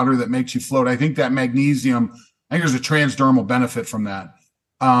the water that makes you float. I think that magnesium, I think there's a transdermal benefit from that.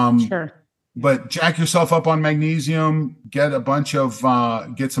 Sure. But jack yourself up on magnesium, get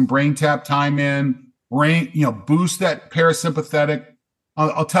some Brain Tap time in, boost that parasympathetic.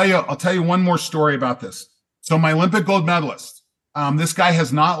 I'll tell you one more story about this. So my Olympic gold medalist, this guy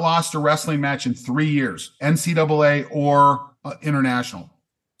has not lost a wrestling match in 3 years, NCAA or international.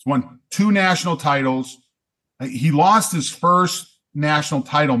 He's won 2 national titles. He lost his first national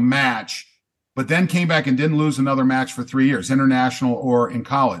title match, but then came back and didn't lose another match for 3 years, international or in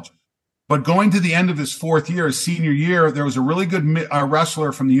college. But going to the end of his 4th year, his senior year, there was a really good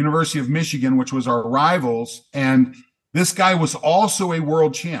wrestler from the University of Michigan, which was our rivals. And this guy was also a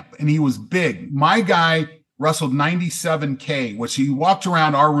world champ, and he was big. My guy wrestled 97K, which he walked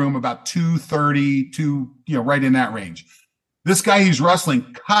around our room about 230 to, right in that range. This guy he's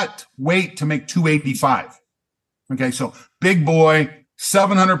wrestling cut weight to make 285. Okay, so big boy,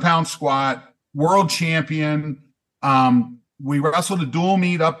 700-pound squat, world champion. We wrestled a dual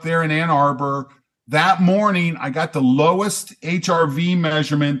meet up there in Ann Arbor. That morning, I got the lowest HRV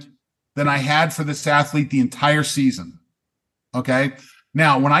measurement than I had for this athlete the entire season. Okay.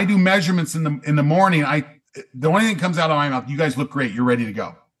 Now, when I do measurements in the morning, the only thing that comes out of my mouth, you guys look great. You're ready to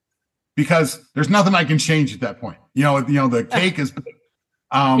go, because there's nothing I can change at that point. The cake is big.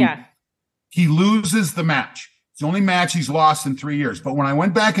 He loses the match. It's the only match he's lost in 3 years. But when I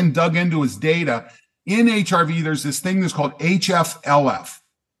went back and dug into his data, in HRV, there's this thing that's called HF-LF,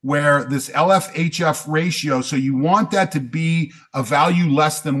 where this LF-HF ratio, so you want that to be a value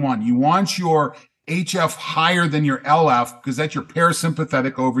less than 1. You want your HF higher than your LF, because that's your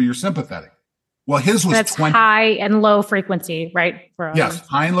parasympathetic over your sympathetic. Well, his was that's 20. High and low frequency, right? Yes,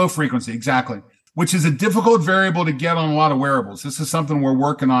 high and low frequency, exactly. Which is a difficult variable to get on a lot of wearables. This is something we're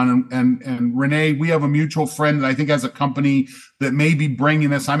working on. And Renee, we have a mutual friend that I think has a company that may be bringing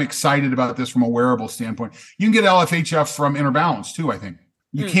this. I'm excited about this from a wearable standpoint. You can get LFHF from Interbalance too, I think.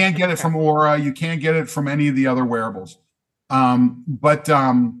 You can't get it from Aura. You can't get it from any of the other wearables. But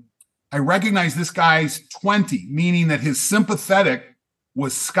I recognize this guy's 20, meaning that his sympathetic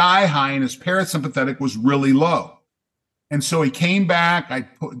was sky high and his parasympathetic was really low. And so he came back,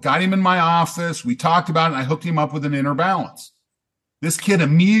 got him in my office, we talked about it, and I hooked him up with an Interbalance. This kid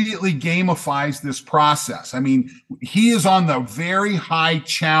immediately gamifies this process. I mean, he is on the very high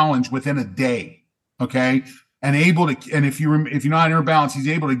challenge within a day, okay? And if you're not Interbalance, he's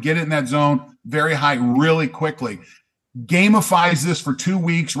able to get it in that zone very high really quickly. Gamifies this for 2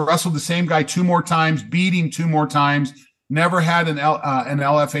 weeks, wrestled the same guy 2 more times, beat him 2 more times, never had an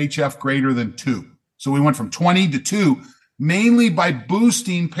LFHF greater than 2. So we went from 20 to 2, mainly by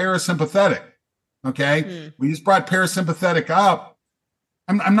boosting parasympathetic. Okay. We just brought parasympathetic up.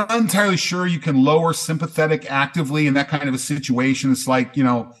 I'm not entirely sure you can lower sympathetic actively in that kind of a situation. It's like,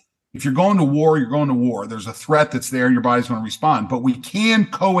 if you're going to war, you're going to war. There's a threat that's there and your body's going to respond. But we can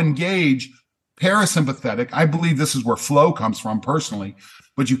co-engage parasympathetic. I believe this is where flow comes from personally,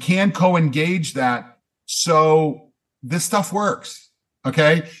 but you can co-engage that. So this stuff works.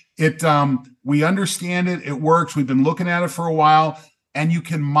 Okay. We understand it. It works. We've been looking at it for a while, and you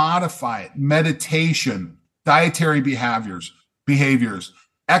can modify it. Meditation, dietary behaviors,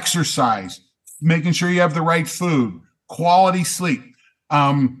 exercise, making sure you have the right food, quality sleep.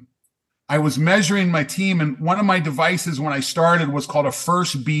 I was measuring my team, and one of my devices when I started was called a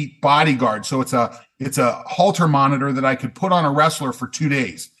First Beat Bodyguard. So it's a halter monitor that I could put on a wrestler for 2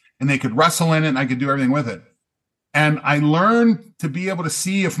 days, and they could wrestle in it, and I could do everything with it. And I learned to be able to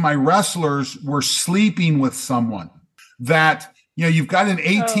see if my wrestlers were sleeping with someone. That, you've got an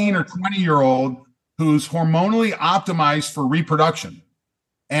 18 or 20-year-old who's hormonally optimized for reproduction.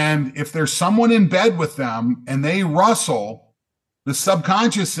 And if there's someone in bed with them and they wrestle, the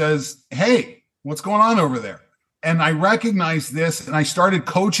subconscious says, hey, what's going on over there? And I recognized this, and I started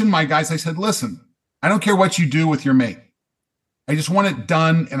coaching my guys. I said, listen, I don't care what you do with your mate. I just want it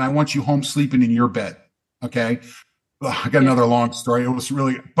done, and I want you home sleeping in your bed. Okay. I got another long story. It was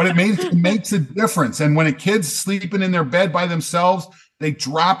but it makes a difference. And when a kid's sleeping in their bed by themselves, they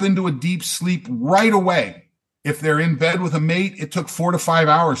drop into a deep sleep right away. If they're in bed with a mate, it took 4 to 5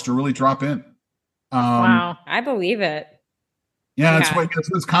 hours to really drop in. Wow. I believe it. Yeah. That's what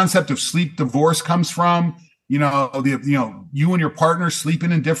this concept of sleep divorce comes from. You and your partner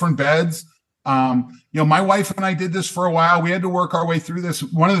sleeping in different beds. My wife and I did this for a while. We had to work our way through this.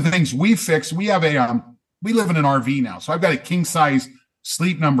 One of the things we fixed, we have we live in an RV now. So I've got a king size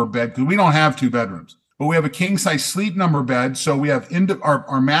sleep number bed because we don't have 2 bedrooms, but we have a king size sleep number bed. So we have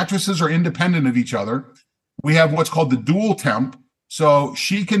our mattresses are independent of each other. We have what's called the dual temp. So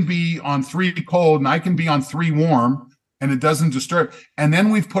she can be on 3 cold and I can be on 3 warm, and it doesn't disturb. And then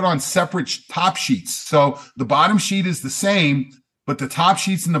we've put on separate top sheets. So the bottom sheet is the same, but the top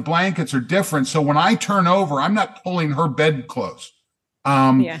sheets and the blankets are different. So when I turn over, I'm not pulling her bedclothes.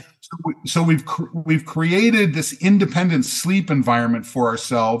 So we've created this independent sleep environment for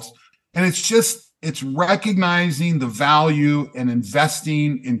ourselves. And it's recognizing the value and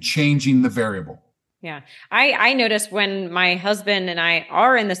investing in changing the variable. Yeah. I notice when my husband and I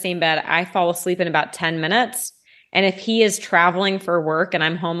are in the same bed, I fall asleep in about 10 minutes. And if he is traveling for work and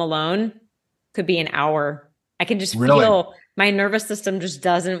I'm home alone, could be an hour. I can just feel my nervous system just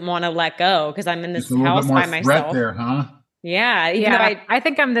doesn't want to let go because I'm in this house by myself. There, huh? Yeah. I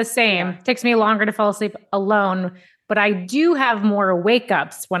think I'm the same. Yeah. It takes me longer to fall asleep alone, but I do have more wake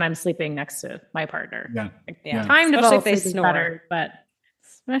ups when I'm sleeping next to my partner. Yeah. Time to fall asleep is better, but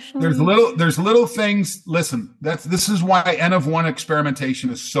especially there's little things. Listen, this is why N of 1 experimentation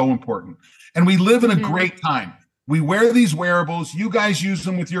is so important. And we live in a great time. We wear these wearables. You guys use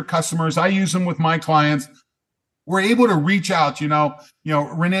them with your customers. I use them with my clients. We're able to reach out,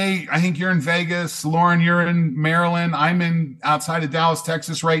 Renee, I think you're in Vegas. Lauren, you're in Maryland. I'm in outside of Dallas,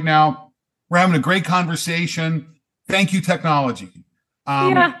 Texas right now. We're having a great conversation. Thank you, technology.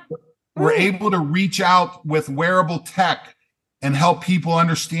 We're able to reach out with wearable tech and help people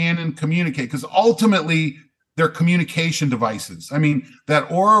understand and communicate, because ultimately they're communication devices. I mean, that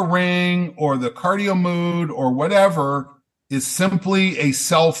Oura Ring or the Cardio Mood or whatever is simply a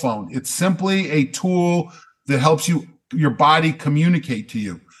cell phone. It's simply a tool that helps your body communicate to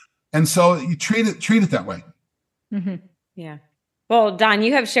you. And so you treat it that way. Mm-hmm. Yeah. Well, Don,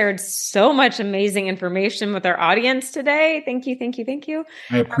 you have shared so much amazing information with our audience today. Thank you. Thank you. Thank you.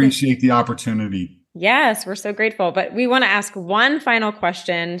 I appreciate the opportunity. Yes, we're so grateful. But we want to ask one final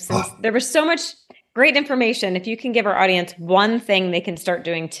question since there was so much great information. If you can give our audience one thing they can start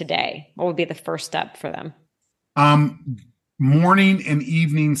doing today, what would be the first step for them? Morning and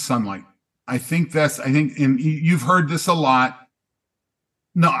evening sunlight. I think, and you've heard this a lot.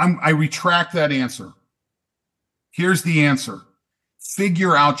 No, I retract that answer. Here's the answer.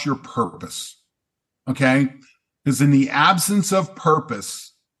 Figure out your purpose. Okay? Because in the absence of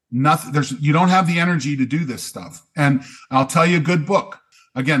purpose, you don't have the energy to do this stuff. And I'll tell you a good book.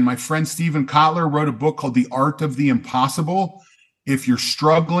 Again, my friend Stephen Kotler wrote a book called The Art of the Impossible. If you're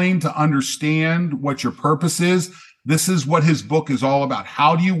struggling to understand what your purpose is, this is what his book is all about.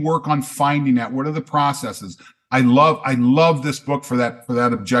 How do you work on finding that? What are the processes? I love this book for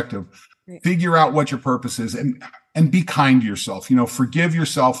that objective. Right. Figure out what your purpose is and be kind to yourself. Forgive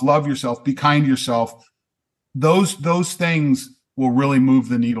yourself, love yourself, be kind to yourself. Those things will really move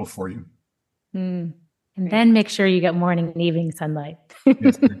the needle for you. And then make sure you get morning and evening sunlight.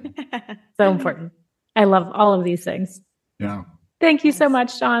 Yes, so important. I love all of these things. Yeah. Thank you so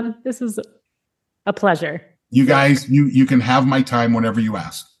much, Sean. This was a pleasure. You guys, you can have my time whenever you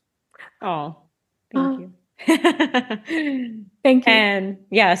ask. Oh, thank you. Thank you. And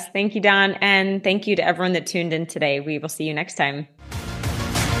yes, thank you, Don. And thank you to everyone that tuned in today. We will see you next time.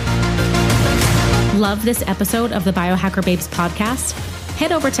 Love this episode of the Biohacker Babes podcast?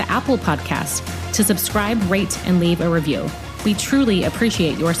 Head over to Apple Podcasts to subscribe, rate, and leave a review. We truly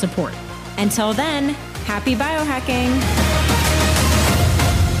appreciate your support. Until then, happy biohacking.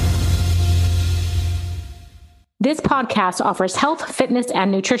 This podcast offers health, fitness,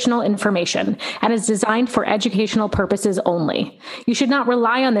 and nutritional information and is designed for educational purposes only. You should not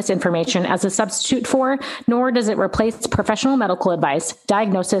rely on this information as a substitute for, nor does it replace professional medical advice,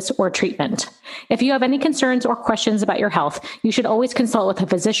 diagnosis, or treatment. If you have any concerns or questions about your health, you should always consult with a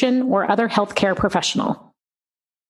physician or other healthcare professional.